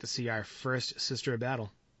Fest, we get to see our first Sister of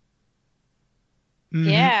Battle. Mm-hmm.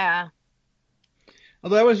 Yeah.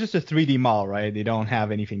 Although that was just a 3D model, right? They don't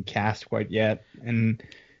have anything cast quite yet, and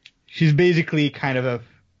she's basically kind of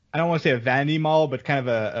I don't want to say a vanity model, but kind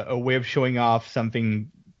of a way of showing off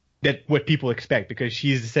something that what people expect, because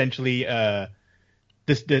she's essentially the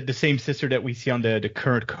same sister that we see on the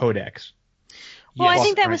current codex. Well, Yes. I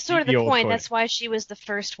think that was sort of the point. Codex. That's why she was the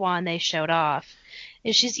first one they showed off.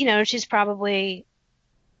 And she's probably,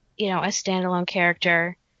 a standalone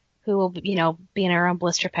character who will, be in her own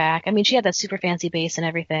blister pack. I mean, she had that super fancy base and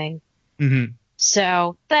everything. Mm-hmm.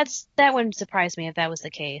 So that wouldn't surprise me if that was the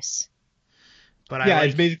case. But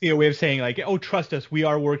It's basically a way of saying like, oh, trust us, we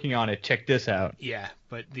are working on it. Check this out. Yeah,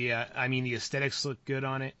 but the aesthetics look good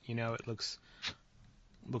on it. It looks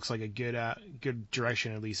like a good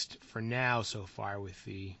direction, at least for now so far with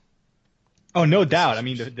the. Oh, no doubt. I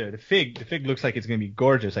mean, the fig looks like it's gonna be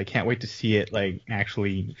gorgeous. I can't wait to see it like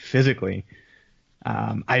actually physically.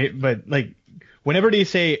 But like whenever they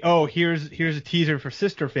say, oh, here's a teaser for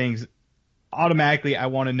Sister Things, automatically I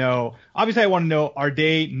want to know. Obviously, I want to know, are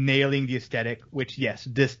they nailing the aesthetic? Which, yes,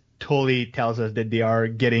 this totally tells us that they're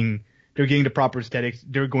getting the proper aesthetics.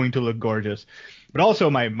 They're going to look gorgeous. But also,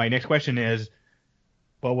 my next question is,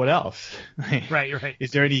 well, what else? Right.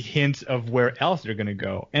 Is there any hints of where else they're going to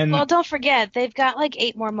go? And Well, don't forget, they've got like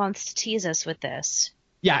 8 more months to tease us with this.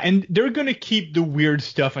 yeah, and they're going to keep the weird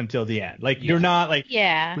stuff until the end. Like, they're not like.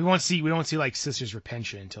 Yeah. We won't see like Sisters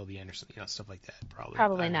Repentia until the end or something, stuff like that.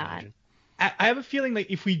 Probably I not. imagine. I have a feeling like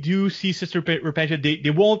if we do see Sister Repentia, they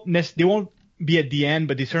won't be at the end,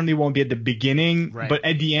 but they certainly won't be at the beginning. Right. But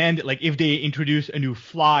at the end, like if they introduce a new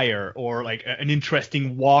flyer or like an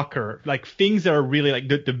interesting walker, like things that are really like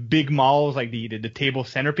the big models, like the table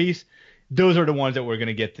centerpiece, those are the ones that we're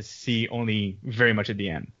gonna get to see only very much at the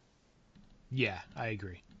end. Yeah, I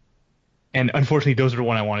agree. And unfortunately, those are the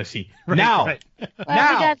one I want to see Right, now. right.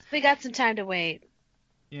 Well, we got some time to wait.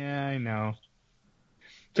 Yeah, I know.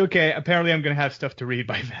 It's okay. Apparently, I'm gonna have stuff to read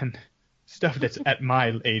by then. Stuff that's at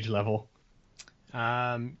my age level.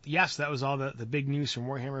 Yes, that was all the big news from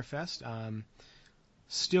Warhammer Fest.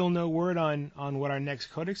 Still no word on what our next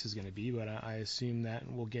codex is going to be, but I assume that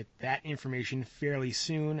we'll get that information fairly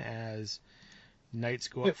soon as Knights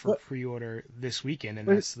go up for pre-order this weekend, and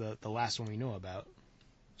that's the last one we know about.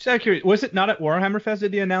 Just out of curiosity, was it not at Warhammer Fest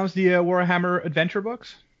that they announced the Warhammer Adventure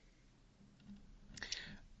books?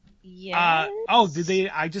 Yeah. Did they?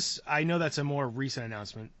 I know that's a more recent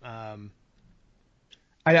announcement.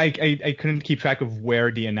 I couldn't keep track of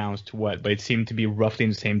where they announced what, but it seemed to be roughly in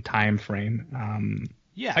the same time frame.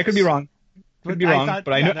 Yeah, I could be wrong.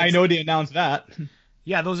 But I know they announced that.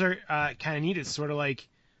 Yeah, those are kind of neat. It's sort of like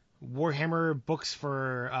Warhammer books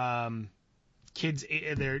for kids.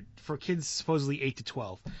 They're for kids supposedly 8 to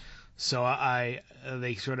 12. So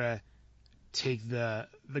they sort of take the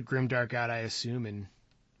grimdark out, I assume, and.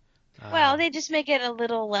 Well, they just make it a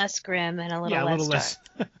little less grim and a little less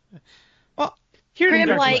dark. Well, Grim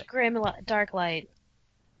dark light.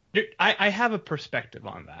 I have a perspective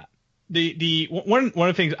on that. One of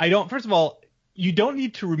the things I don't. First of all, you don't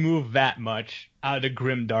need to remove that much out of the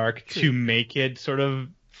grim dark to make it sort of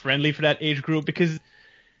friendly for that age group, because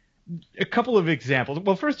a couple of examples.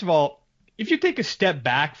 Well, first of all, if you take a step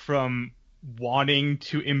back from wanting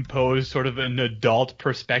to impose sort of an adult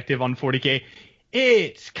perspective on 40K,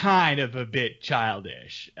 it's kind of a bit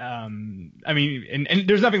childish. I mean, and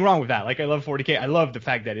there's nothing wrong with that. Like, I love 40K. I love the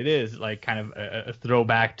fact that it is like kind of a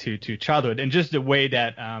throwback to childhood, and just the way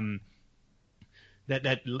that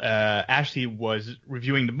Ashley was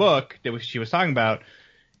reviewing the book she was talking about.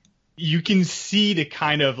 You can see the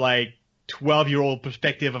kind of like 12-year-old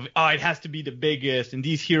perspective of, oh, it has to be the biggest, and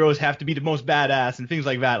these heroes have to be the most badass, and things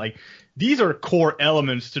like that. Like, these are core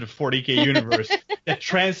elements to the 40K universe that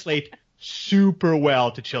translate super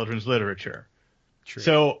well to children's literature. True.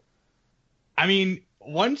 So, I mean,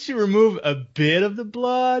 once you remove a bit of the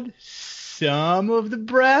blood, some of the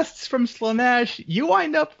breasts from Slaanesh, you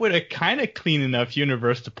wind up with a kind of clean enough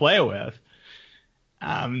universe to play with.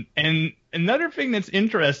 And another thing that's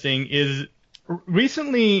interesting is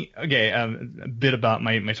recently, a bit about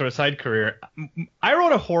my sort of side career. I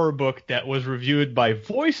wrote a horror book that was reviewed by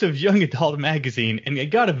Voice of Young Adult magazine, and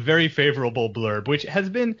it got a very favorable blurb, which has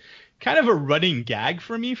been kind of a running gag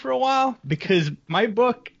for me for a while, because my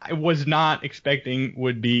book I was not expecting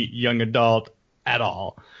would be young adult at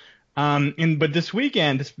all. But this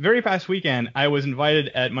very past weekend, I was invited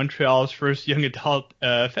at Montreal's first young adult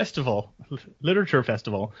literature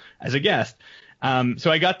festival, as a guest. So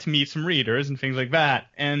I got to meet some readers and things like that.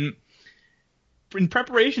 And in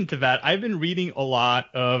preparation to that, I've been reading a lot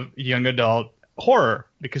of young adult horror,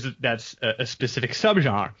 because that's a specific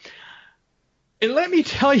subgenre. And let me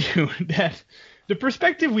tell you that the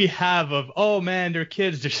perspective we have of, oh man, they're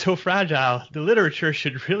kids, they're so fragile, the literature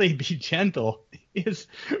should really be gentle, is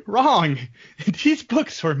wrong. These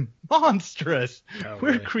books are monstrous. Oh,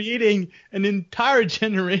 We're really? creating an entire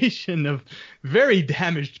generation of very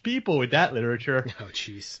damaged people with that literature. Oh,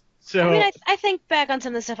 jeez. So I mean, I think back on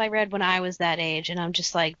some of the stuff I read when I was that age, and I'm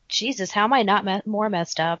just like, Jesus, how am I not more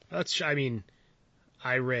messed up? I mean,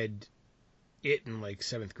 I read it in like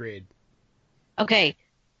 7th grade. Okay,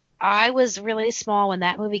 I was really small when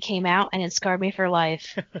that movie came out, and it scarred me for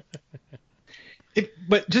life.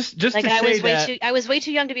 but just Like to I say was way that, I was way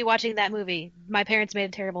too young to be watching that movie. My parents made a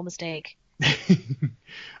terrible mistake.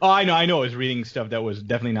 oh, I know. I was reading stuff that was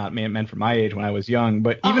definitely not meant for my age when I was young,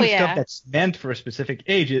 but even yeah. stuff that's meant for a specific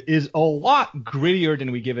age is a lot grittier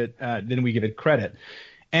than we give it credit.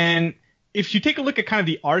 And if you take a look at kind of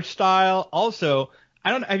the art style, also,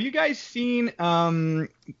 have you guys seen Avatar: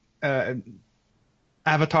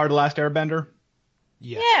 The Last Airbender?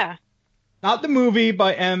 Yes. Yeah, Not the movie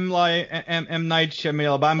by M. Night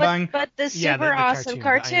Shyamalan. but the Yeah, super the awesome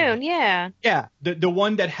cartoon, I know. cartoon, yeah. Yeah, the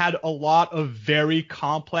one that had a lot of very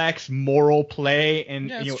complex moral play and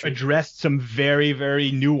Yeah, that's true. addressed some very,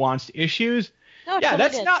 very nuanced issues. No, it Yeah, totally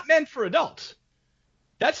that's did. not meant for adults.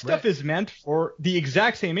 That stuff Right. is meant for the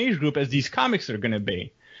exact same age group as these comics are going to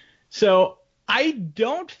be. So I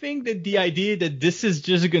don't think that the idea that this is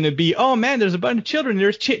just going to be, oh man, there's a bunch of children,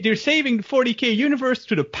 they're saving the 40K universe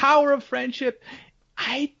through the power of friendship.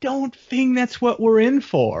 I don't think that's what we're in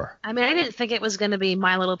for. I mean, I didn't think it was going to be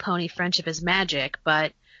My Little Pony: Friendship is Magic,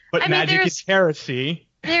 but But I mean, magic is heresy.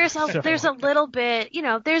 there's So- a little bit,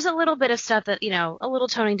 there's a little bit of stuff that, a little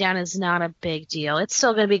toning down is not a big deal. It's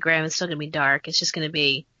still going to be grim. It's still going to be dark. It's just going to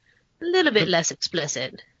be a little bit less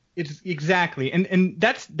explicit. It's exactly, and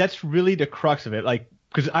that's really the crux of it. Like,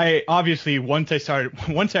 because I obviously once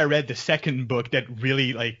I read the second book that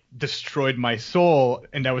really like destroyed my soul,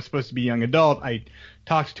 and that was supposed to be young adult, I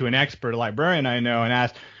talked to an expert, a librarian I know, and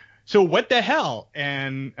asked, so what the hell?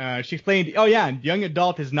 And she explained, oh yeah, young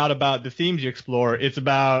adult is not about the themes you explore. It's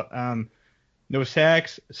about no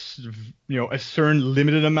sex, a certain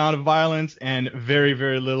limited amount of violence, and very,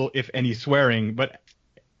 very little, if any, swearing. But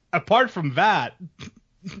apart from that,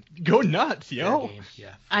 go nuts, Fair yo. game,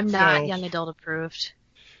 yeah. I'm not So- young adult approved.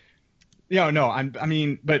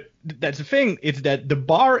 But that's the thing. It's that the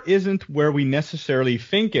bar isn't where we necessarily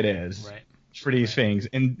think it is Right. for these things,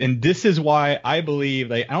 and this is why I believe,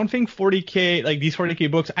 like, I don't think 40K, like these 40K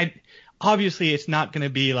books, obviously it's not going to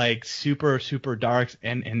be like super super dark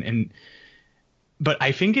but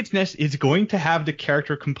I think it's going to have the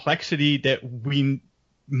character complexity that we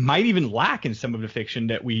might even lack in some of the fiction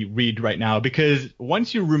that we read right now, because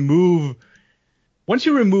once you remove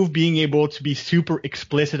being able to be super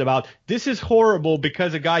explicit about this is horrible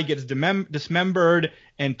because a guy gets dismembered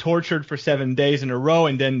and tortured for 7 days in a row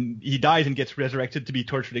and then he dies and gets resurrected to be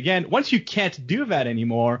tortured again. Once you can't do that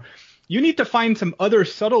anymore, you need to find some other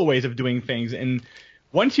subtle ways of doing things. And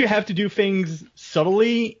once you have to do things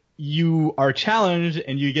subtly, you are challenged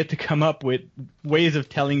and you get to come up with ways of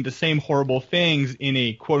telling the same horrible things in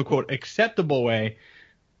a quote unquote acceptable way.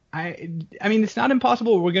 I mean, it's not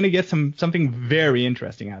impossible. We're going to get something very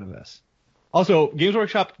interesting out of this. Also, Games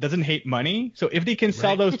Workshop doesn't hate money, so if they can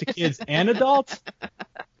sell Right. those to kids and adults,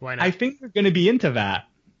 Why not? I think they're going to be into that.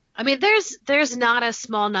 I mean, there's not a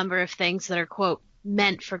small number of things that are, quote,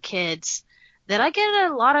 meant for kids that I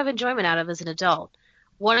get a lot of enjoyment out of as an adult.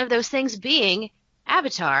 One of those things being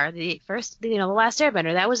Avatar, the Last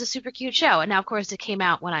Airbender. That was a super cute show. And now, of course, it came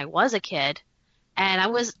out when I was a kid. And I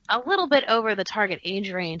was a little bit over the target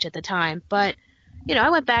age range at the time. But, I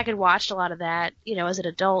went back and watched a lot of that, as an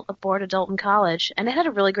adult, a bored adult in college. And it had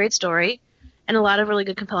a really great story and a lot of really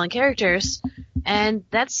good, compelling characters. And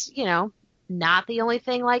that's, not the only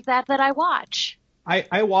thing like that I watch.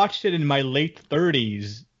 I watched it in my late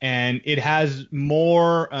 30s, and it has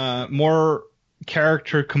more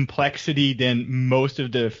character complexity than most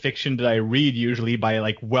of the fiction that I read, usually by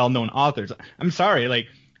like well-known authors. I'm sorry, like,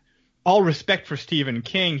 all respect for Stephen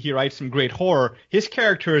King, he writes some great horror. His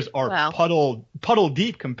characters are puddle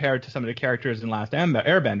deep compared to some of the characters in Last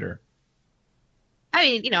Airbender. I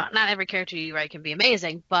mean, not every character you write can be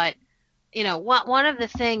amazing, but one of the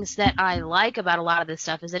things that I like about a lot of this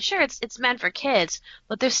stuff is that sure it's meant for kids,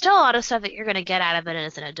 but there's still a lot of stuff that you're going to get out of it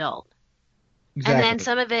as an adult. Exactly. And then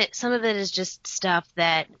some of it is just stuff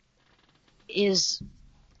that is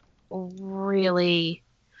really.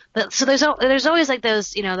 So there's always like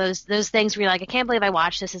those those things where you're like, I can't believe I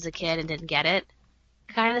watched this as a kid and didn't get it.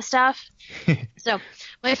 kind of stuff. So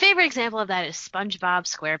my favorite example of that is SpongeBob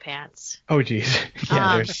SquarePants. Oh, geez.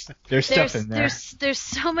 Yeah, there's stuff in there. There's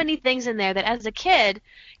so many things in there that as a kid,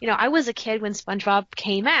 I was a kid when SpongeBob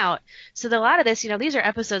came out. So a lot of this, these are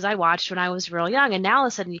episodes I watched when I was real young, and now all of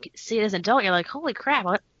a sudden you can see it as an adult, you're like, holy crap,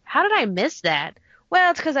 how did I miss that?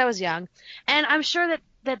 Well, it's because I was young. And I'm sure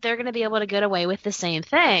that they're going to be able to get away with the same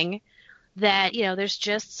thing, that, there's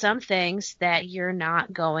just some things that you're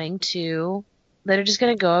not going to, that are just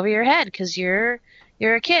going to go over your head because you're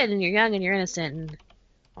a kid and you're young and you're innocent and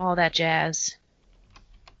all that jazz.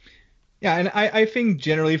 Yeah, and I think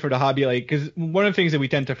generally for the hobby, because one of the things that we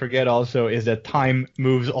tend to forget also is that time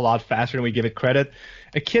moves a lot faster than we give it credit.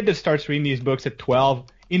 A kid that starts reading these books at 12,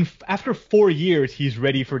 after 4 years, he's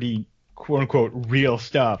ready for the quote-unquote real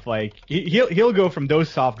stuff. Like, he'll go from those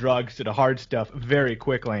soft drugs to the hard stuff very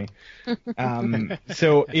quickly.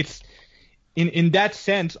 So it's... In that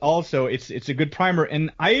sense, also, it's a good primer.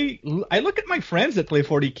 And I look at my friends that play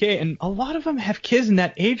 40K, and a lot of them have kids in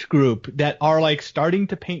that age group that are starting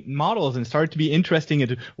to paint models and start to be interesting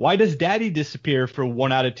into why does Daddy disappear for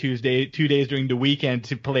 1 out of 2 days during the weekend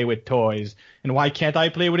to play with toys, and why can't I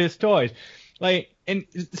play with his toys? And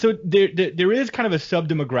so there is kind of a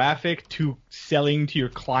sub-demographic to selling to your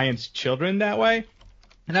clients' children that way.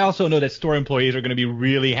 And I also know that store employees are going to be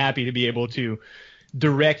really happy to be able to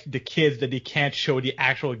direct the kids that they can't show the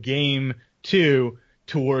actual game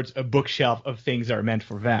towards a bookshelf of things that are meant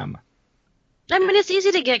for them. I mean, it's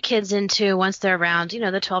easy to get kids into once they're around,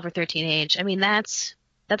 the 12 or 13 age. I mean, that's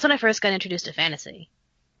when I first got introduced to fantasy.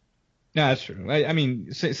 No, that's true. I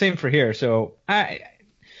mean, same for here. So I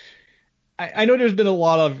know there's been a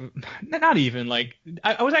lot of, not even,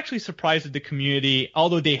 I was actually surprised at the community,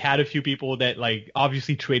 although they had a few people that,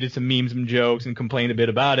 obviously traded some memes and jokes and complained a bit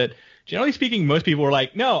about it. Generally speaking, most people were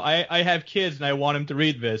like, no, I have kids and I want them to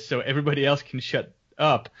read this so everybody else can shut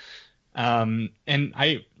up. And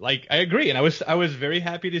I agree. And I was very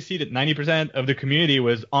happy to see that 90% of the community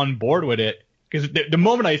was on board with it. Because the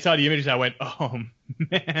moment I saw the images, I went, oh,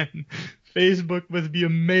 man, Facebook must be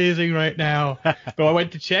amazing right now. But I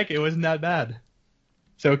went to check. It wasn't that bad.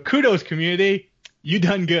 So kudos, community. You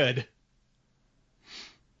done good.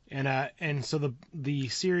 And so the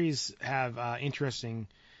series have interesting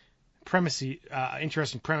premise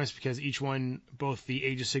because each one, both the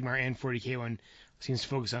Age of Sigmar and 40K one, seems to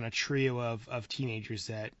focus on a trio of teenagers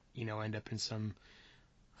that end up in some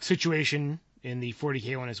situation. In the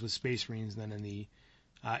 40K one is with Space Marines, and then in the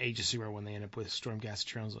Age of Sigmar one they end up with Stormcast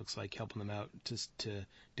Eternals, looks like, helping them out to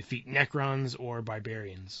defeat Necrons or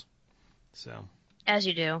Barbarians. So as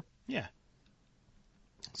you do. Yeah.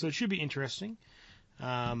 So it should be interesting.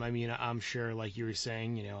 I mean, I'm sure, like you were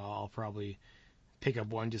saying, I'll probably pick up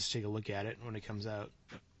one just to take a look at it when it comes out.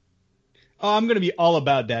 Oh, I'm gonna be all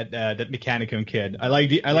about that Mechanicum kid. I like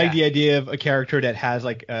the idea of a character that has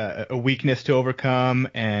a weakness to overcome,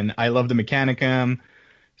 and I love the Mechanicum.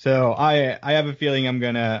 So I have a feeling I'm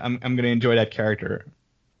gonna enjoy that character.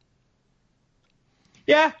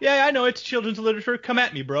 Yeah, I know it's children's literature. Come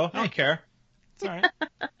at me, bro. I don't care. It's all right.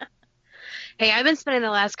 Hey, I've been spending the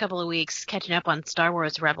last couple of weeks catching up on Star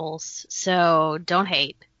Wars Rebels, so don't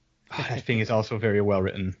hate. Oh, that thing is also very well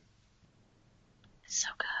written. It's so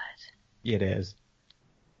good. It is.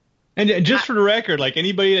 And just for the record,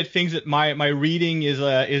 anybody that thinks that my reading is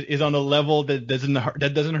on a level that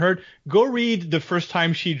doesn't hurt, go read The First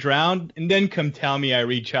Time She Drowned, and then come tell me I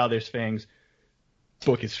read Childish Things.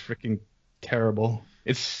 Book is freaking terrible.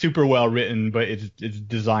 It's super well written, but it's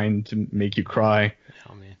designed to make you cry.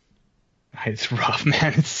 Oh man, it's rough,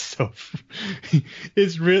 man. It's so.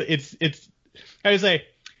 It's really it's. I would say.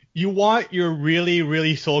 You want your really,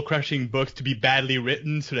 really soul-crushing books to be badly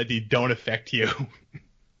written so that they don't affect you.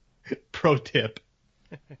 Pro tip.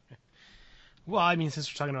 Well, I mean,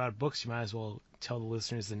 since we're talking about books, you might as well tell the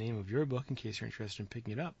listeners the name of your book in case you're interested in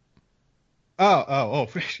picking it up. Oh,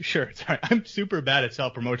 sure. Sorry, I'm super bad at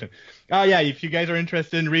self-promotion. Oh, yeah, if you guys are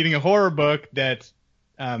interested in reading a horror book that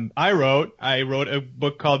I wrote a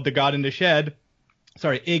book called The God in the Shed.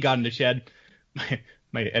 Sorry, A God in the Shed.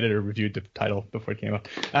 My editor reviewed the title before it came out.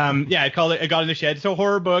 I called it A God in the Shed. It's a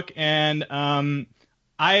horror book, and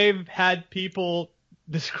I've had people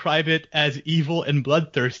describe it as evil and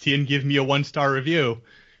bloodthirsty and give me a 1-star review,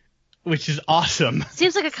 which is awesome.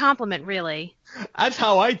 Seems like a compliment, really. That's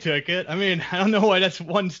how I took it. I mean, I don't know why that's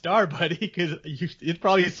 1 star, buddy, because it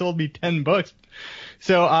probably sold me 10 books.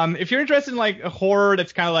 So if you're interested in a horror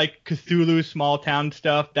that's kind of like Cthulhu, small town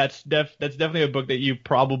stuff, that's definitely a book that you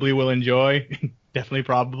probably will enjoy. Definitely,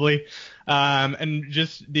 probably. And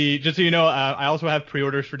just so you know, I also have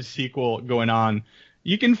pre-orders for the sequel going on.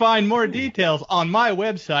 You can find more details on my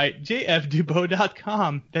website,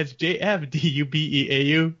 jfdubeau.com. That's jfdubeau.com.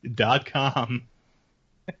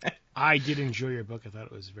 I did enjoy your book. I thought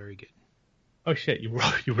it was very good. Oh shit, you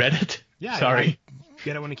read it? Yeah, Sorry. I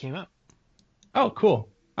got it when it came out. Oh, cool.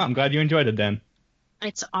 I'm glad you enjoyed it then.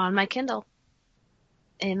 It's on my Kindle.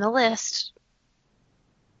 In the list.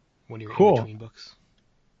 When you're Cool. in between books.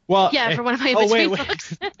 Well, Yeah, for one of my wait.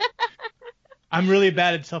 books. I'm really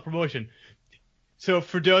bad at self-promotion. So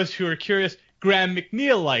for those who are curious, Graham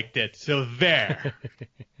McNeil liked it. So there.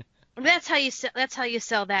 That's how you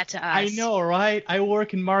sell that to us. I know, right? I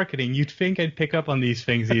work in marketing. You'd think I'd pick up on these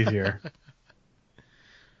things easier.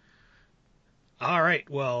 All right.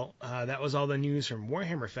 Well, that was all the news from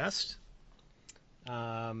Warhammer Fest.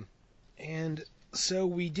 And so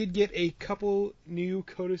we did get a couple new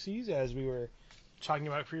codices, as we were talking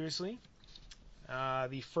about previously.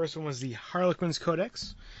 The first one was the Harlequins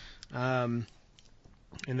Codex, and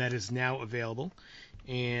that is now available.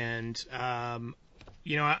 And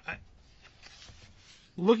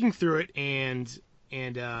looking through it and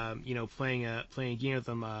playing a game with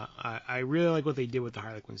them, I really like what they did with the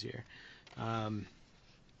Harlequins here.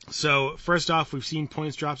 So first off, we've seen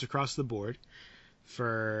points drops across the board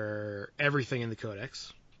for everything in the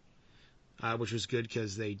Codex, which was good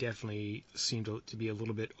because they definitely seemed to be a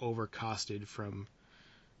little bit overcosted from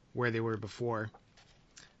where they were before.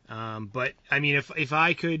 But I mean, if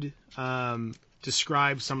I could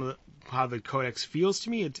describe some of how the Codex feels to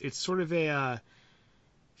me, it's sort of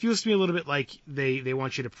feels to me a little bit like they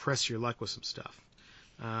want you to press your luck with some stuff.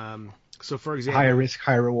 So for example, High risk,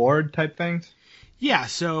 high reward type things. Yeah.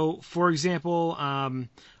 So for example,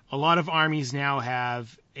 a lot of armies now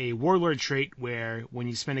have a Warlord trait where when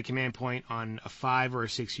you spend a command point on a 5 or a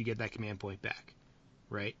 6, you get that command point back,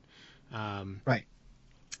 right? Right.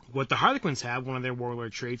 What the Harlequins have, one of their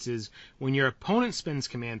Warlord traits, is when your opponent spends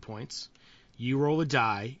command points, you roll a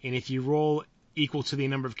die, and if you roll equal to the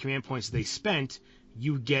number of command points they spent,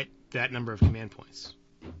 you get that number of command points.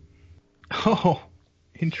 Oh,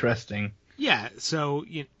 interesting. Yeah. So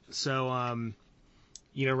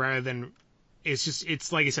rather than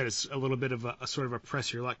it's like I said, it's a little bit of a sort of a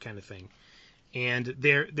press your luck kind of thing. And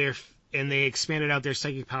they expanded out their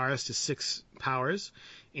psychic powers to 6 powers,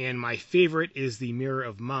 and my favorite is the Mirror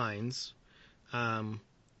of Minds.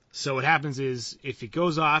 So what happens is if it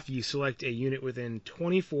goes off, you select a unit within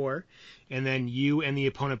 24, and then you and the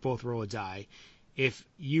opponent both roll a die. If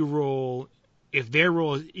their roll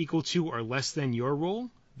is equal to or less than your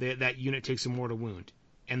roll, that unit takes a mortal wound,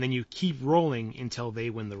 and then you keep rolling until they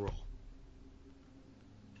win the roll.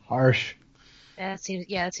 Harsh. That seems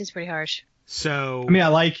pretty harsh. So I mean, I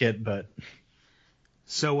like it, but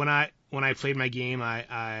so when I played my game,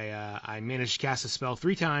 I managed to cast a spell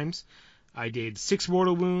 3 times. I did 6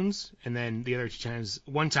 mortal wounds, and then the other 2 times,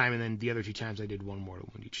 1 time, and then the other 2 times I did 1 mortal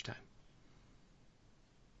wound each time.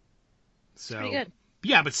 So pretty good.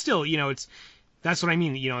 Yeah, but still, that's what I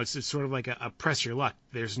mean. It's sort of like a press your luck.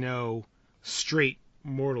 There's no straight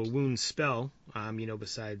mortal wound spell,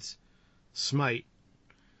 besides smite.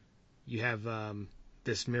 You have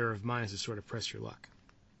this Mirror of Minds to sort of press your luck.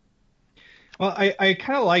 Well, I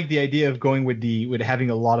kind of like the idea of going with having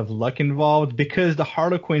a lot of luck involved, because the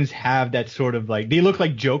Harlequins have that sort of they look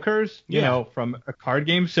like Jokers, from a card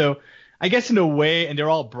game. So I guess in a way, and they're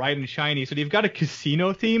all bright and shiny, so they've got a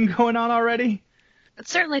casino theme going on already.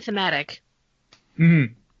 It's certainly thematic.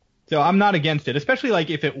 Mm-hmm. So I'm not against it, especially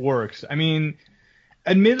if it works. I mean,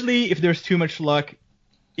 admittedly, if there's too much luck,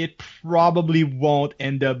 it probably won't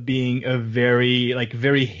end up being a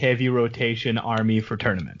very heavy rotation army for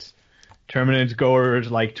tournaments. Tournament goers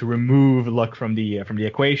like to remove luck from the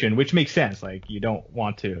equation, which makes sense. You don't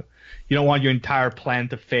want your entire plan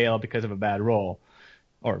to fail because of a bad roll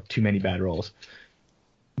or too many bad rolls.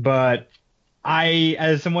 But I,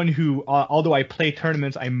 as someone who, although I play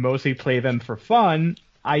tournaments, I mostly play them for fun.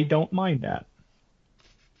 I don't mind that.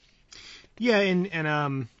 Yeah, and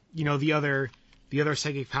the other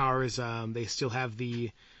psychic powers, they still have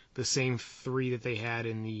the same 3 that they had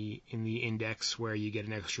in the index, where you get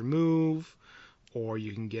an extra move, or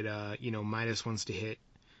you can get -1s to hit.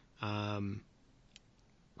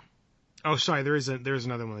 There is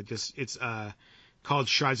another one that it's called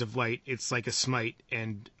Shards of Light. It's like a smite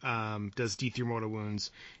and does D3 mortal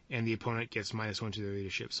wounds, and the opponent gets -1 to their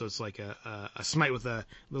leadership. So it's like a smite with a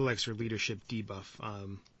little extra leadership debuff.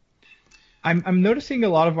 I'm noticing a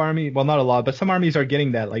lot of armies, well, not a lot, but some armies are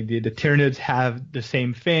getting that. The Tyranids have the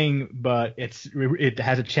same thing, but it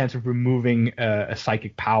has a chance of removing a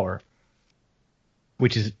psychic power,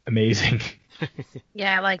 which is amazing.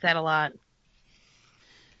 Yeah, I like that a lot.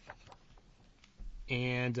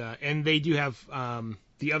 And they do have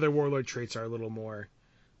the other warlord traits are a little more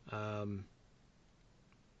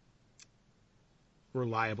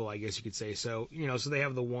reliable, I guess you could say. So so they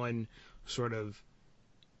have the one sort of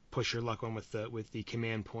push your luck one with the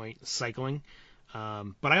command point cycling.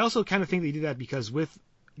 But I also kind of think they do that because with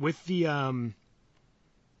the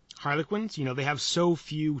Harlequins, they have so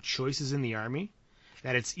few choices in the army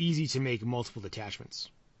that it's easy to make multiple detachments.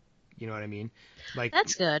 You know what I mean? Like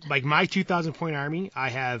That's good. Like my 2,000 point army, I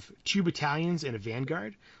have 2 battalions and a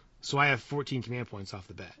vanguard, so I have 14 command points off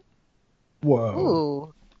the bat. Whoa.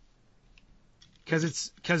 Ooh.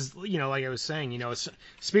 Because like I was saying, it's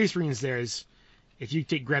Space Marines. If you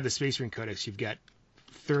grab the Space Marine Codex, you've got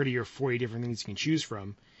 30 or 40 different things you can choose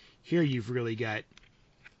from. Here you've really got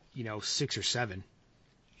 6 or 7.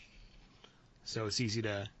 So it's easy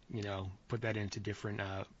to put that into different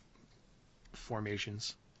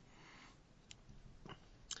formations.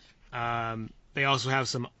 They also have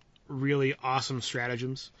some really awesome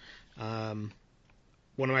stratagems. One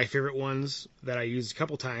of my favorite ones that I used a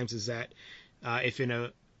couple times is that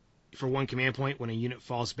for one command point, when a unit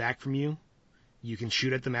falls back from you, you can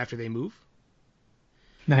shoot at them after they move.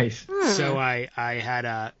 Nice. So I had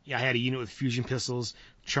a unit with fusion pistols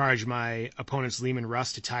charge my opponent's Leman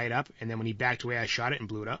Russ to tie it up, and then when he backed away, I shot it and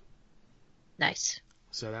blew it up. Nice.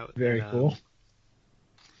 So that very cool.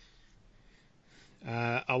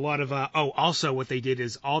 A lot of also what they did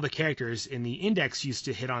is all the characters in the index used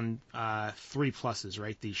to hit on 3 pluses,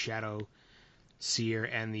 right? The Shadow Seer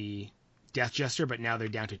and the Death Jester, but now they're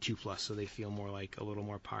down to 2+, so they feel more like a little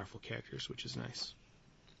more powerful characters, which is nice.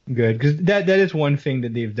 Good, because that is one thing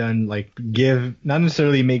that they've done, like not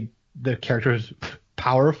necessarily make the characters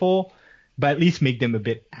powerful, but at least make them a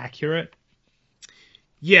bit accurate.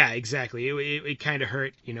 Yeah, exactly. It kind of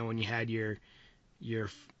hurt, when you had your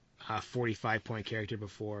 45 point character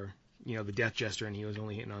before, the Death Jester, and he was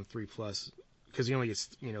only hitting on 3+, because he only gets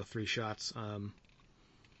 3 shots.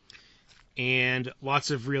 And lots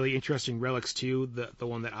of really interesting relics too. The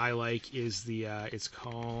one that I like is it's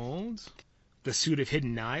called the Suit of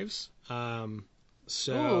Hidden Knives.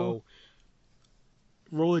 Roll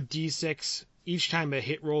a d6 each time a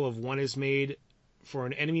hit roll of 1 is made for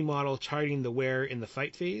an enemy model targeting the wearer in the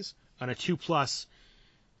fight phase. On a 2+,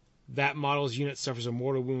 that model's unit suffers a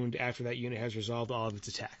mortal wound after that unit has resolved all of its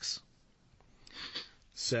attacks.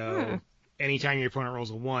 So anytime your opponent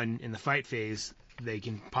rolls a 1 in the fight phase, they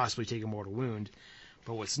can possibly take a mortal wound.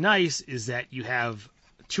 But what's nice is that you have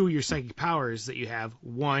 2 of your psychic powers that you have.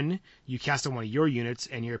 1, you cast on one of your units,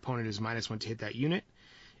 and your opponent is -1 to hit that unit.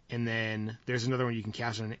 And then there's another one you can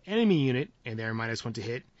cast on an enemy unit, and they're -1 to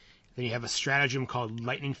hit. Then you have a stratagem called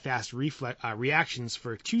Lightning Fast Reactions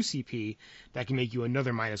for 2 CP that can make you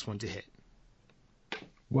another -1 to hit.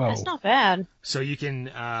 Whoa. That's not bad. So you can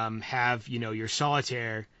have, your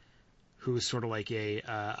Solitaire, who's sort of like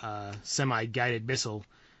a semi-guided missile,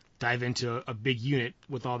 dive into a big unit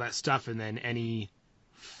with all that stuff, and then any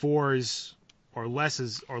 4s or less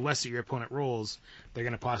that your opponent rolls, they're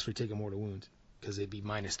going to possibly take a mortal wound, because they'd be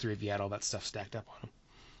 -3 if you had all that stuff stacked up on them.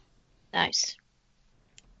 Nice.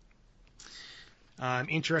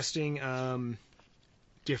 Interesting,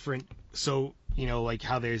 different. So like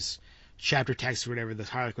how there's chapter text or whatever, the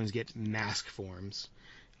Harlequins get mask forms.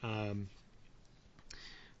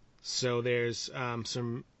 So there's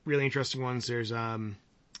some really interesting ones. There's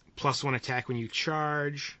 +1 attack when you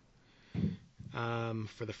charge.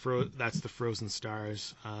 For that's the Frozen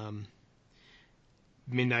Stars.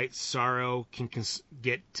 Midnight Sorrow can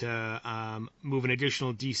get to move an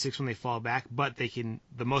additional d6 when they fall back, but the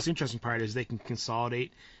most interesting part is they can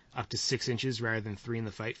consolidate up to 6 inches rather than 3 in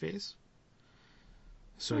the fight phase.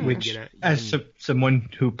 So someone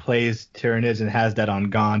who plays Tyranids and has that on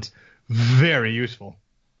Gaunt, very useful.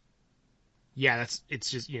 Yeah,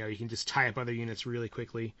 it's just, you can just tie up other units really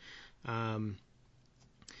quickly.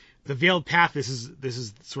 The Veiled Path, this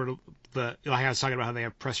is sort of I was talking about how they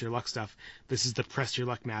have Press Your Luck stuff. This is the Press Your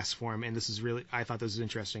Luck mask form, and I thought this was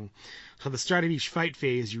interesting. So at the start of each fight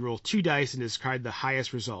phase, you roll 2 dice and discard the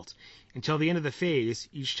highest result. Until the end of the phase,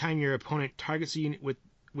 each time your opponent targets a unit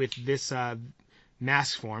with this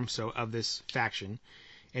mask form, so of this faction,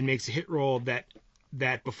 and makes a hit roll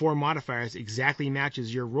that before modifiers exactly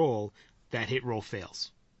matches your roll, that hit roll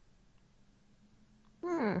fails.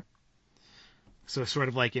 So sort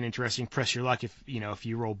of like an interesting Press Your Luck. If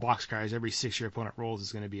you roll boxcars, every 6 your opponent rolls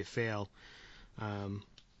is going to be a fail.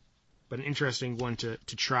 But an interesting one to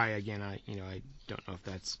try. Again, I don't know if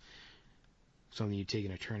that's something you take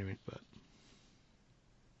in a tournament, but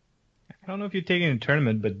I don't know if you take it in a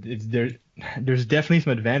tournament, but there's definitely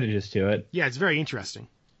some advantages to it. Yeah, it's very interesting.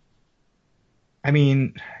 I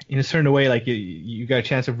mean, in a certain way, like you got a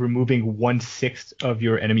chance of removing 1/6 of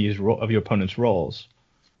your of your opponent's rolls.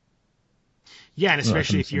 Yeah, and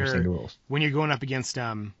especially if from single you're rolls. when you're going up against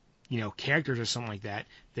characters or something like that,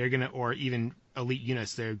 they're gonna or even elite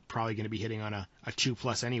units, they're probably gonna be hitting on a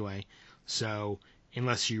 2+ anyway. So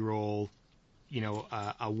unless you roll,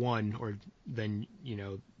 a 1, or then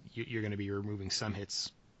you're gonna be removing some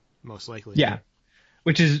hits, most likely. Yeah,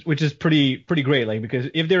 which is pretty great. Like because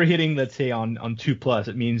if they're hitting, let's say on 2+,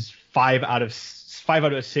 it means 5 out of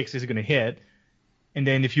 6 is gonna hit. And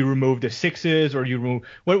then if you remove the 6s, or you remove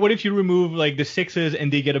what if you remove like the 6s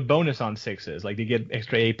and they get a bonus on 6s, like they get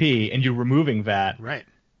extra AP, and you're removing that. Right.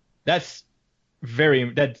 That's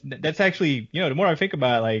that's actually, the more I think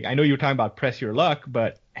about it, like I know you were talking about press your luck,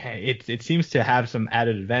 but it seems to have some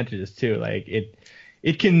added advantages too. Like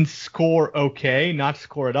it can score okay, not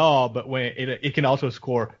score at all, but when it can also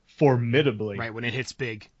score formidably. Right, when it hits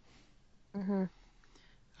big. Mm-hmm.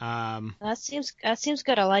 That seems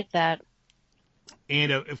good. I like that.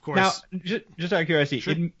 And of course, now, just out of curiosity,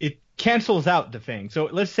 sure. it cancels out the thing. So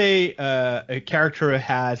let's say a character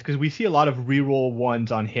has, because we see a lot of reroll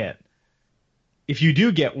 1s on hit. If you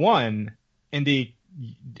do get 1, and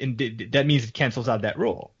that means it cancels out that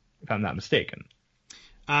roll, if I'm not mistaken.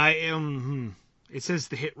 It says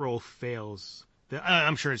the hit roll fails.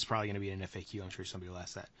 I'm sure it's probably going to be an FAQ. I'm sure somebody will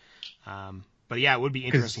ask that. But yeah, it would be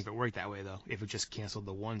interesting if it worked that way, though. If it just canceled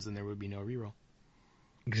the 1s, then there would be no reroll.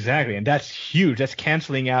 Exactly, and that's huge. That's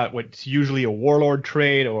canceling out what's usually a warlord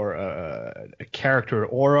trait or a character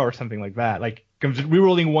aura or something like that. Like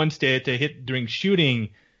rerolling 1s to hit during shooting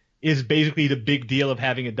is basically the big deal of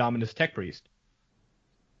having a Dominus Tech Priest.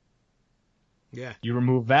 Yeah. You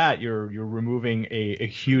remove that, you're removing a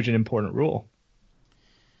huge and important rule.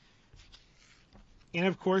 And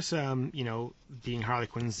of course, being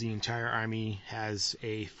Harlequins, the entire army has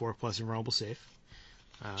a 4+ invulnerable save.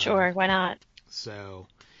 Sure, why not? So,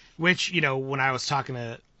 which, when I was talking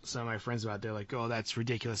to some of my friends about it, they're like, oh, that's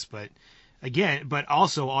ridiculous. But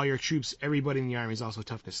also all your troops, everybody in the army is also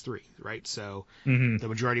toughness 3, right? So the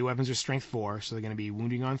majority of weapons are strength 4, so they're going to be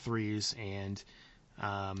wounding on 3s, and,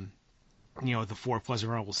 with the 4+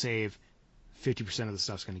 invulnerable save, 50% of the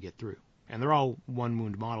stuff's going to get through. And they're all 1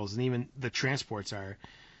 wound models, and even the transports are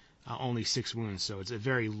only 6 wounds, so it's a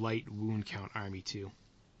very light wound count army too.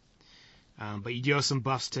 But you do have some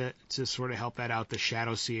buffs to sort of help that out. The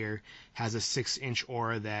Shadow Seer has a 6-inch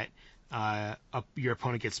aura that your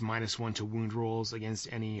opponent gets -1 to wound rolls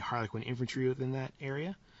against any Harlequin infantry within that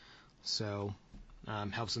area. So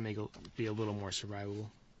helps them be a little more survivable.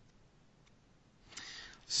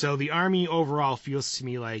 So the army overall feels to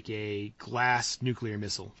me like a glass nuclear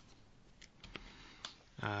missile.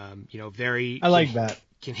 I like that.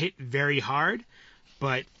 Can hit very hard,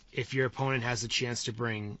 but if your opponent has a chance to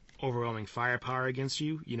bring overwhelming firepower against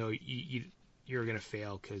you, you're going to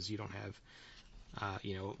fail because you don't have,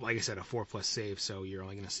 like I said, a 4+ save, so you're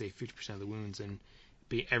only going to save 50% of the wounds, and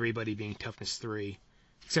everybody being toughness 3,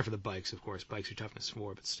 except for the bikes, of course. Bikes are toughness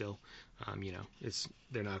 4, but still,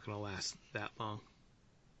 they're not going to last that long.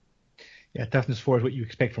 Yeah, toughness 4 is what you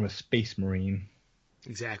expect from a Space Marine.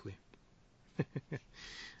 Exactly.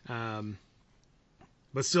 But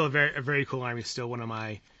still a very cool army. Still one of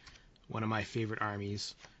my favorite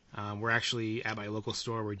armies. We're actually at my local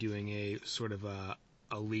store. We're doing a sort of a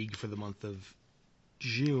league for the month of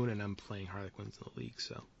June, and I'm playing Harlequins in the league.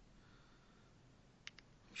 So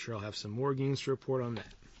I'm sure I'll have some more games to report on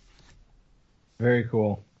that. Very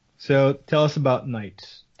cool. So tell us about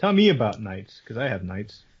Knights. Tell me about Knights, because I have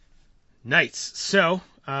Knights. Knights. So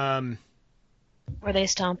were they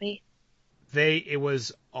stompy? It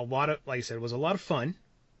was a lot of, like I said, it was a lot of fun.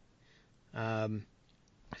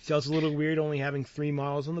 It felt a little weird only having 3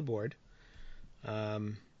 models on the board. I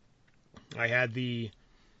had the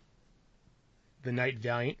Knight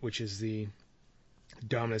Valiant, which is the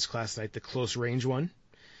Dominus class Knight, the close range one.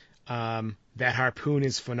 That harpoon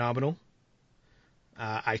is phenomenal.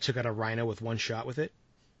 I took out a rhino with 1 shot with it.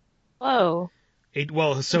 Whoa.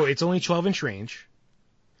 So it's only 12-inch range.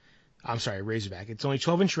 I'm sorry, Razorback. It's only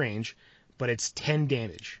 12-inch range, but it's 10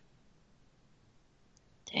 damage.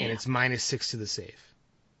 Damn. And it's -6 to the save.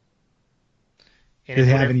 And Does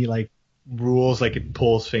it have any rules, like it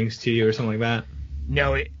pulls things to you or something like that?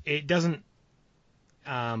 No, it doesn't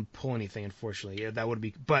pull anything, unfortunately. That would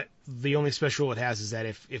be. But the only special rule it has is that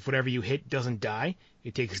if whatever you hit doesn't die,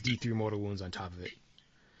 it takes D3 mortal wounds on top of it.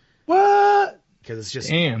 What? Because it's just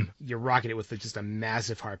you're rocking it with just a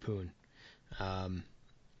massive harpoon.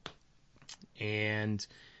 And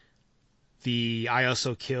I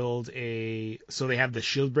also killed so they have the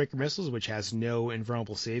Shield Breaker missiles, which has no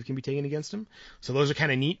invulnerable save can be taken against them. So those are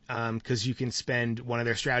kind of neat, because you can spend, one of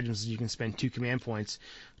their stratagems is you can spend 2 command points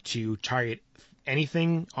to target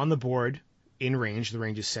anything on the board in range. The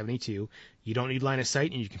range is 72. You don't need line of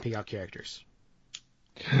sight, and you can pick out characters.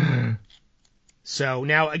 So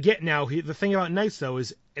now the thing about Knights though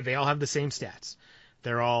is they all have the same stats.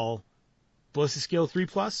 They're all ballistic skill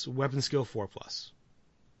 3+, weapon skill 4+.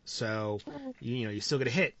 So you still get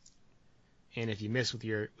a hit, and if you miss with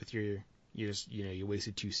your you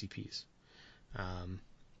wasted 2 CPs.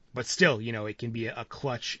 But still, it can be a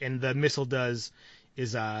clutch, and the missile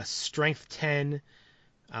is strength 10,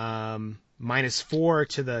 -4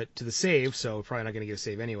 to the save, so probably not going to get a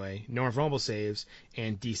save anyway. No invulnerable saves,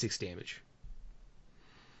 and D6 damage.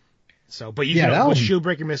 So, but you can with Shield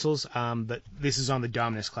Breaker missiles. This is on the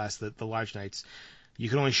Dominus class, the large knights. You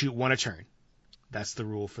can only shoot 1 a turn. That's the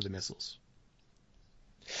rule for the missiles.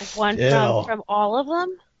 One from all of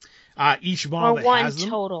them? Each model that has them.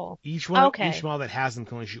 Total. Each model that has them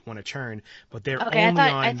can only shoot 1 a turn, but they're only on.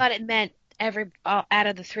 I thought it meant out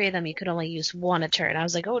of the 3 of them you could only use 1 a turn. I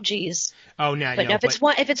was like, oh geez. Oh no, but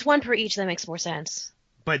if it's one per each, that makes more sense.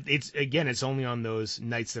 But it's only on those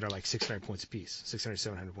knights that are like 600 points apiece, 600,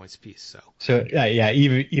 700 points apiece. So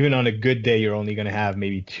even on a good day, you're only going to have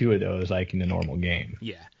maybe 2 of those, like in the normal game.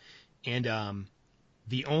 Yeah, and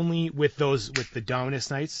with the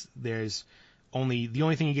Dominus Knights, the only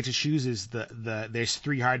thing you get to choose is there's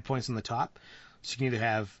 3 hard points on the top, so you can either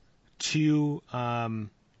have 2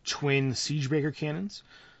 twin Siegebreaker cannons,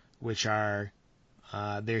 which are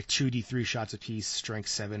they're 2d3 shots apiece, strength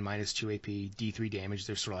 7, -2 AP, d3 damage.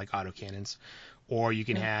 They're sort of like autocannons. Or you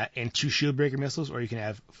can have 2 Shield Breaker missiles, or you can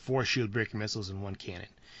have 4 Shield Breaker missiles and 1 cannon.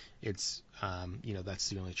 It's that's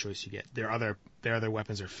the only choice you get. Their other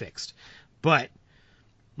weapons are fixed. But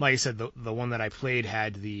like I said, the one that I played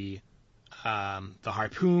had the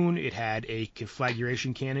harpoon. It had a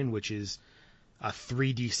conflagration cannon, which is a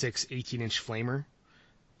 3d6 18-inch flamer,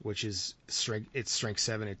 which is strength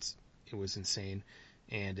 7. It was insane.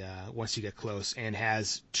 And once you get close, and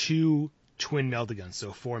has 2 twin meltaguns,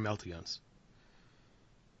 so 4 meltaguns.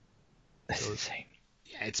 That's insane.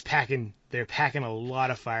 Yeah, they're packing a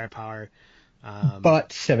lot of firepower.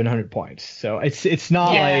 But 700 points, so it's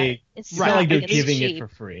not like not like they're giving it for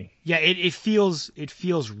free. Yeah, it feels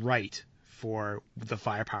right for the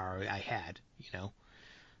firepower I had,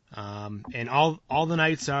 and all the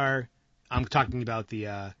knights are. I'm talking about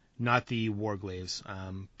the not the Warglaves,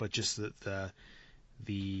 but just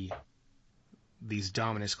these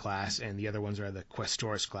Dominus class, and the other ones are the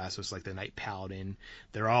Questoris class, so it's like the Knight Paladin.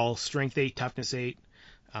 They're all strength 8, toughness 8.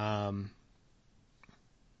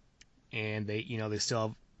 And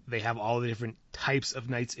they have all the different types of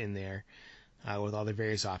knights in there, with all the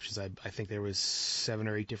various options. I think there was 7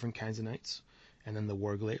 or 8 different kinds of knights, and then the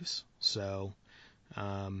Warglaves. So,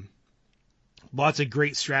 lots of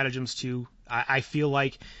great stratagems too. I feel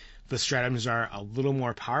like the stratagems are a little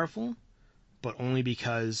more powerful, but only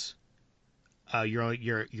because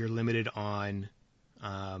you're limited on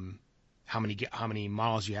how many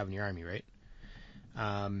models you have in your army, right?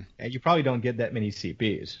 And you probably don't get that many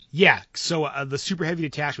CPs. Yeah, so the super heavy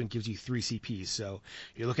detachment gives you 3 CPs. So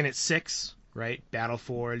you're looking at 6, right? Battle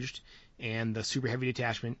Forged and the super heavy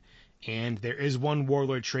detachment, and there is 1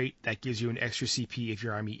 warlord trait that gives you an extra CP if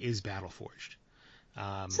your army is Battle Forged.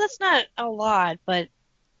 So that's not a lot, but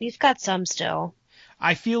you've got some still.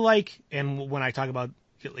 I feel like, and when I talk about,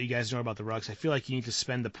 you guys know about the relics, I feel like you need to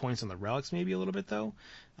spend the points on the relics maybe a little bit though.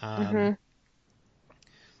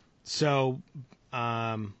 So.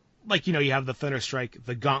 You have the Thunderstrike,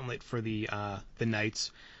 the Gauntlet for the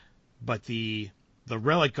Knights, but the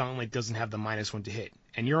Relic Gauntlet doesn't have the -1 to hit,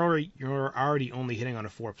 and you're already only hitting on a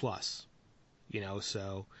 4+,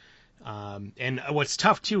 So, and what's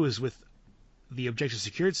tough too is with the objective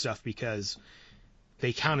secured stuff, because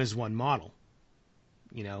they count as 1 model.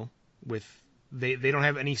 They don't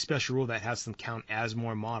have any special rule that has them count as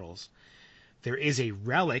more models. There is a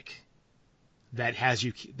relic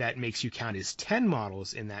that makes you count as 10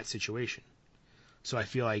 models in that situation. So I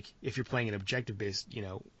feel like if you're playing an objective-based,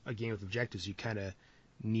 a game with objectives, you kind of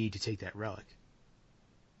need to take that relic.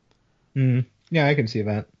 Yeah, I can see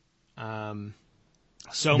that.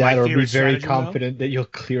 So that, my or favorite be very stratagem, confident that you'll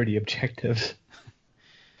clear the objectives.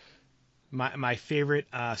 My favorite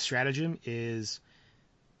stratagem is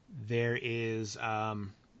you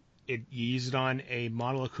use it on a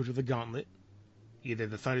model equipped with a gauntlet, either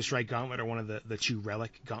the Thunderstrike Gauntlet or one of the 2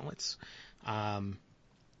 Relic Gauntlets. And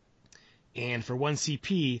for 1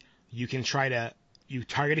 CP, you can target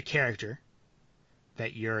a character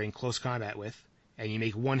that you're in close combat with, and you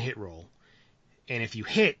make 1 hit roll. and if you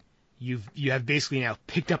hit, you have basically now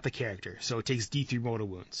picked up the character, so it takes D3 mortal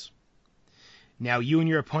wounds. Now you and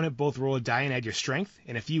your opponent both roll a die and add your strength,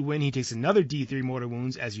 and if you win, he takes another D3 mortal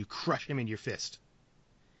wounds as you crush him in your fist.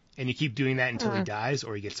 And you keep doing that until he dies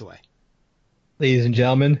or he gets away. Ladies and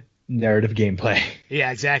gentlemen, narrative gameplay.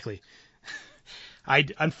 Yeah, exactly.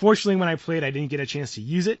 Unfortunately, when I played, I didn't get a chance to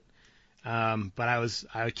use it, but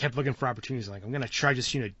I kept looking for opportunities. Like, I'm going to charge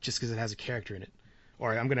this unit just because it has a character in it,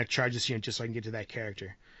 or I'm going to charge this unit just so I can get to that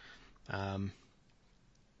character.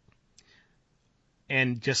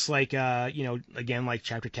 And just like, again, like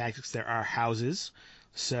Chapter Tactics, there are houses.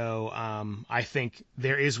 So I think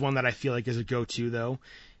there is one that I feel like is a go-to, though.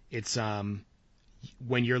 It's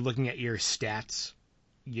when you're looking at your stats,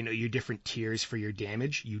 your different tiers for your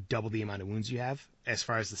damage, you double the amount of wounds you have as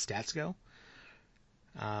far as the stats go.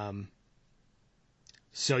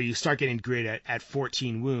 So you start getting great at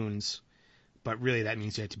 14 wounds, but really that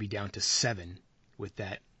means you have to be down to 7 with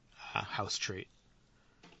that house trait.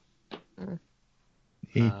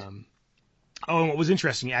 And what was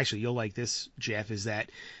interesting, actually, you'll like this, Jeff, is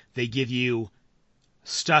that they give you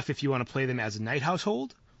stuff if you want to play them as a knight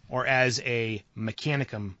household or as a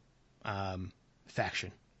mechanicum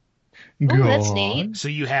faction. Oh, that's neat. So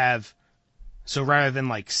you have, rather than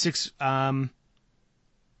like 6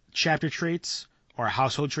 chapter traits or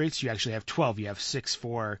household traits, you actually have 12. You have 6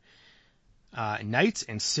 for knights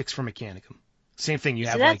and 6 for mechanicum. Same thing. You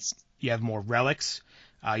have you have more relics.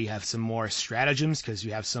 You have some more stratagems because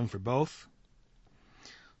you have some for both.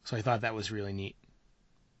 So I thought that was really neat.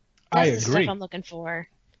 That's the stuff I'm looking for.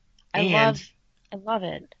 I love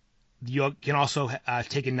it. You can also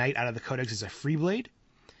take a knight out of the codex as a free blade,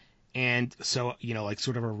 and so like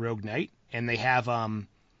sort of a rogue knight. And they have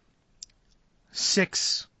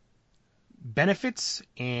 6 benefits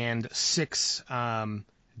and 6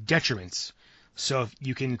 detriments. So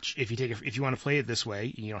if you want to play it this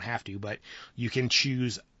way, you don't have to, but you can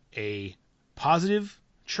choose a positive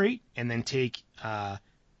trait and then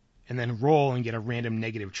and then roll and get a random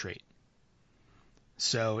negative trait.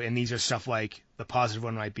 So, and these are stuff like the positive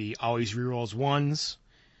one might be always rerolls 1s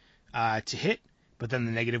to hit, but then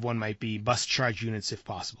the negative one might be must charge units if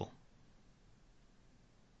possible.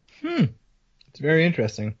 It's very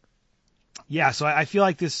interesting. Yeah, so I feel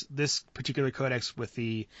like this particular codex with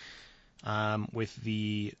the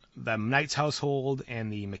Knight's Household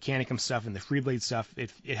and the Mechanicum stuff and the Freeblade stuff,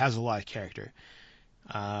 it has a lot of character.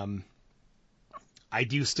 I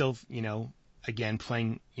do still, again,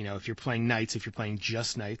 playing, if you're playing Knights, if you're playing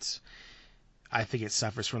just Knights, I think it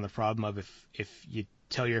suffers from the problem of if you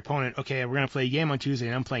tell your opponent, okay, we're going to play a game on Tuesday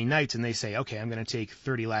and I'm playing Knights, and they say, okay, I'm going to take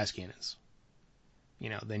 30 las cannons.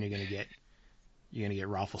 Then you're going to get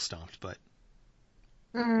raffle stomped, but.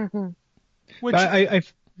 Mm-hmm. Which,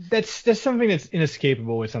 that's something that's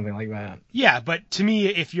inescapable with something like that. Yeah, but to me,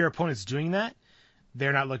 if your opponent's doing that,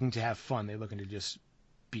 they're not looking to have fun. They're looking to just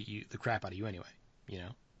beat the crap out of you anyway.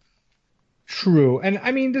 True, and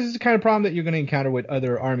I mean this is the kind of problem that you're going to encounter with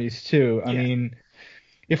other armies too. I mean,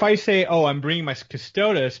 if I say, "Oh, I'm bringing my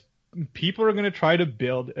Custodes," people are going to try to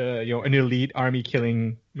build, an elite army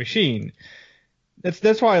killing machine.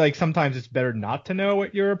 That's why, like, sometimes it's better not to know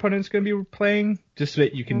what your opponent's going to be playing, just so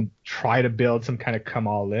that you can try to build some kind of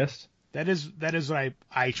come-all list. That is what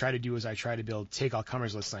I try to do. Is I try to build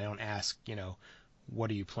take-all-comers lists, and I don't ask,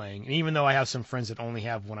 what are you playing? And even though I have some friends that only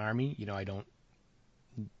have one army, I don't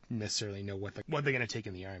necessarily know what they're going to take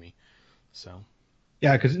in the army. So.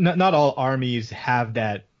 Yeah, because not all armies have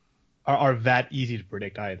that are that easy to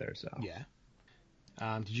predict either. So.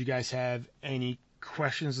 Yeah. Did you guys have any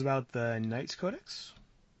questions about the Knights Codex?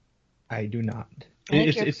 I do not.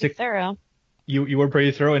 It's thorough. You were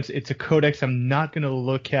pretty thorough. It's a codex I'm not going to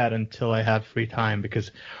look at until I have free time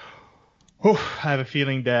because I have a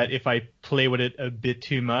feeling that if I play with it a bit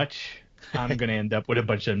too much, I'm going to end up with I'm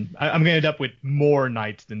going to end up with more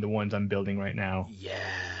knights than the ones I'm building right now. Yeah,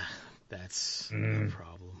 that's no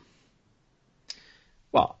problem.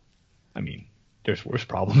 Well, I mean, there's worse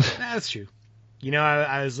problems. That's true.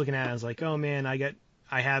 I was looking at it, I was like, oh man,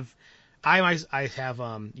 I have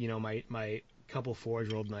my couple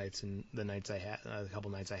Forge World Knights and the Knights I have, the couple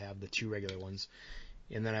Knights I have, the 2 regular ones.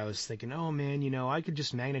 And then I was thinking, oh man, I could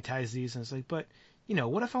just magnetize these. And it's like, but,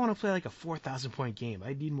 what if I want to play like a 4,000 point game?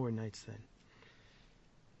 I need more Knights then.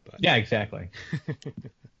 But. Yeah, exactly.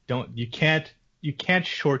 You can't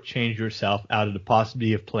shortchange yourself out of the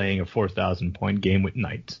possibility of playing a 4,000 point game with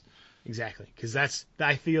Knights. Exactly, because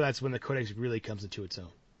I feel that's when the Codex really comes into its own.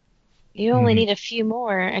 You only need a few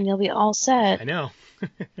more, and you'll be all set. I know.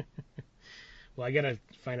 Well, I gotta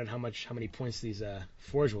find out how many points these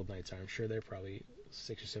Forge World Knights are. I'm sure they're probably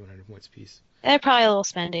 600 or 700 points a piece. They're probably a little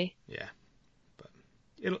spendy. Yeah, but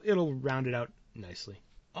it'll round it out nicely.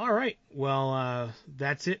 All right. Well,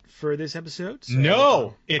 that's it for this episode. So,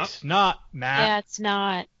 no, it's not, Matt. Yeah, it's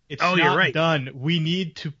not. It's you're not right. done. We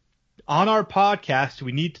need to, on our podcast,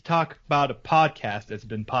 we need to talk about a podcast that's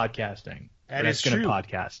been podcasting. That's going true. to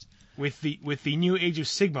podcast. With the new Age of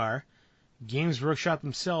Sigmar, Games Workshop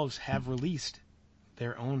themselves have released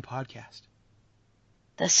their own podcast.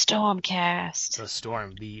 The Stormcast. The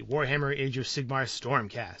Storm, the Warhammer Age of Sigmar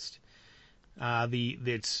Stormcast.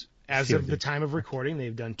 It's as of the time of recording,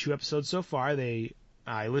 they've done 2 episodes so far.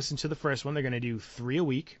 I listened to the first one. They're going to do 3 a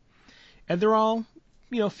week, and they're all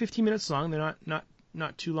 15 minutes long. They're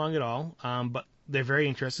not too long at all, but they're very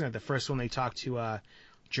interesting. At the first one, they talked to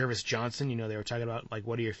Jervis Johnson. They were talking about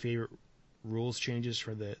what are your favorite rules changes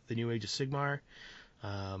for the new Age of Sigmar.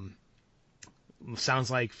 Sounds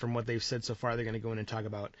like from what they've said so far, they're going to go in and talk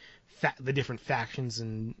about the different factions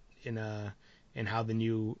and how the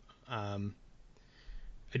new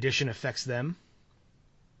edition affects them.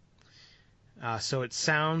 So it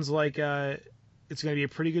sounds like it's going to be a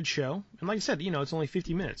pretty good show. And like I said, it's only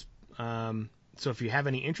 50 minutes. So if you have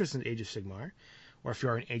any interest in Age of Sigmar, or if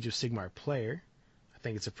you're an Age of Sigmar player, I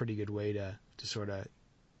think it's a pretty good way to sort of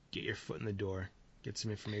get your foot in the door, get some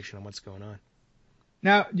information on what's going on.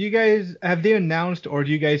 Now, have they announced, or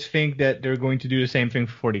do you guys think that they're going to do the same thing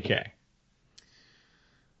for 40K?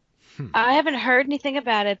 I haven't heard anything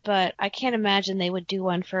about it, but I can't imagine they would do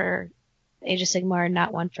one for Age of Sigmar and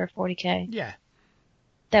not one for 40K. Yeah.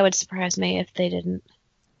 That would surprise me if they didn't.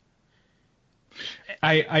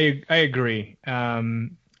 I agree.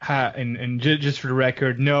 And just for the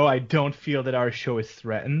record, no, I don't feel that our show is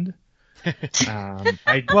threatened. It's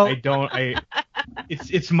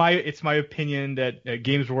my opinion that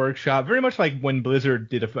Games Workshop, very much like when Blizzard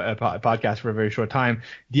did a podcast for a very short time,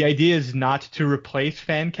 the idea is not to replace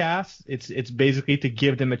fan casts. It's basically to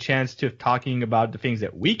give them a chance to talking about the things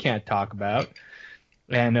that we can't talk about,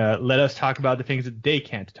 and let us talk about the things that they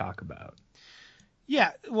can't talk about.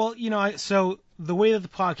 Yeah, well, so the way that the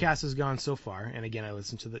podcast has gone so far, and again, I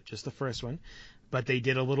listened to just the first one, but they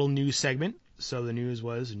did a little news segment. So the news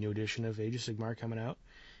was a new edition of Age of Sigmar coming out,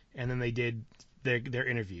 and then they did their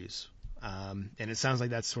interviews. And it sounds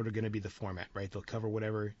like that's sort of going to be the format, right? They'll cover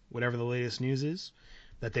whatever the latest news is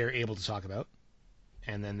that they're able to talk about,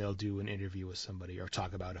 and then they'll do an interview with somebody or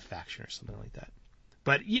talk about a faction or something like that.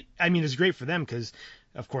 But I mean, it's great for them because,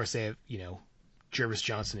 of course, they have Jervis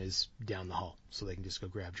Johnson is down the hall, so they can just go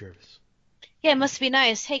grab Jervis. Yeah, it must be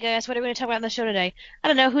nice. Hey guys, what are we going to talk about on the show today? I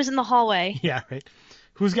don't know. Who's in the hallway? Yeah, right.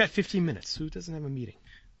 Who's got 15 minutes? Who doesn't have a meeting?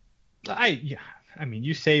 I mean,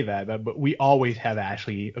 you say that, but we always have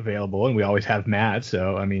Ashley available, and we always have Matt.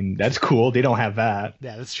 So I mean, that's cool. They don't have that.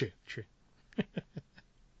 Yeah, that's true. True.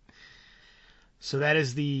 So that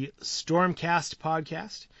is the Stormcast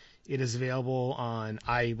podcast. It is available on.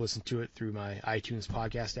 I listen to it through my iTunes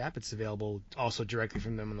podcast app. It's available also directly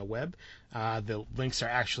from them on the web. The links are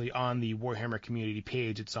actually on the Warhammer community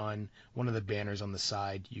page. It's on one of the banners on the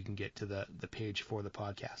side. You can get to the page for the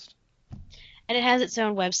podcast. And it has its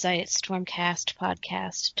own website,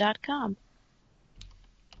 stormcastpodcast.com.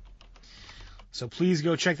 So please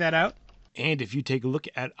go check that out. And if you take a look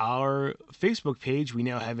at our Facebook page, we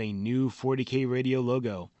now have a new 40K Radio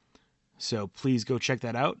logo. So please go check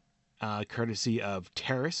that out. Courtesy of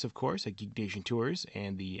Terrace, of course, at Geek Nation Tours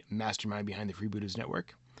and the mastermind behind the Freebooters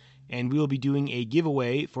Network. And we will be doing a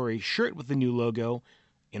giveaway for a shirt with the new logo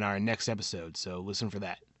in our next episode, so listen for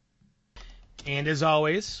that. And as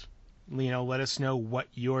always, let us know what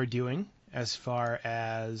you're doing as far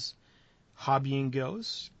as hobbying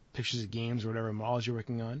goes, pictures of games or whatever models you're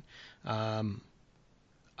working on.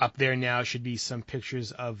 Up there now should be some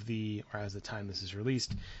pictures of or as the time this is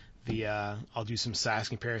released, I'll do some size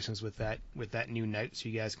comparisons with that new Knight, so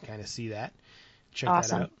you guys can kind of see that. Check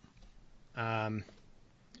awesome. that out.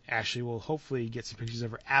 Ashley will hopefully get some pictures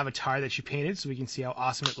of her avatar that she painted, so we can see how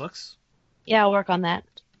awesome it looks. Yeah, I'll work on that.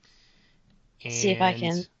 And see if I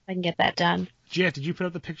can get that done. Jeff, did you put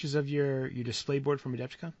up the pictures of your display board from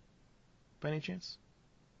Adepticon, by any chance?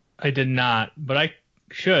 I did not, but I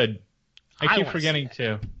should. I keep wanna forgetting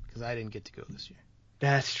to. Because I didn't get to go this year.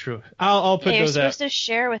 That's true. I'll put you're those out. supposed to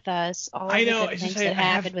share with us all of I know, the it's things just that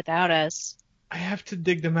happened without us. I have to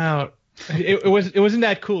dig them out. It wasn't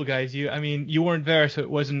that cool, guys. You weren't there, so it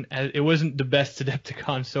wasn't the best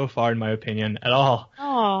Adepticon so far, in my opinion, at all.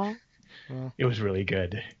 Oh. Well, it was really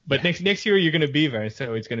good. But next year you're going to be there,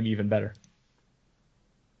 so it's going to be even better.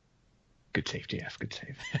 Good save, JF. Good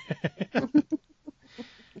save.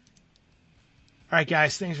 All right,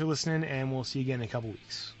 guys. Thanks for listening, and we'll see you again in a couple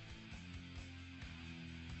weeks.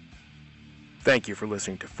 Thank you for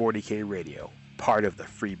listening to 40K Radio, part of the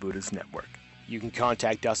Freebooters Network. You can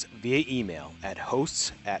contact us via email at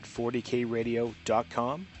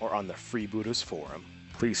hosts@40kradio.com or on the Freebooters Forum.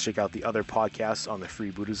 Please check out the other podcasts on the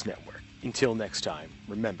Freebooters Network. Until next time,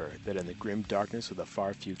 remember that in the grim darkness of the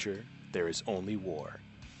far future, there is only war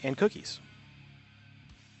and cookies.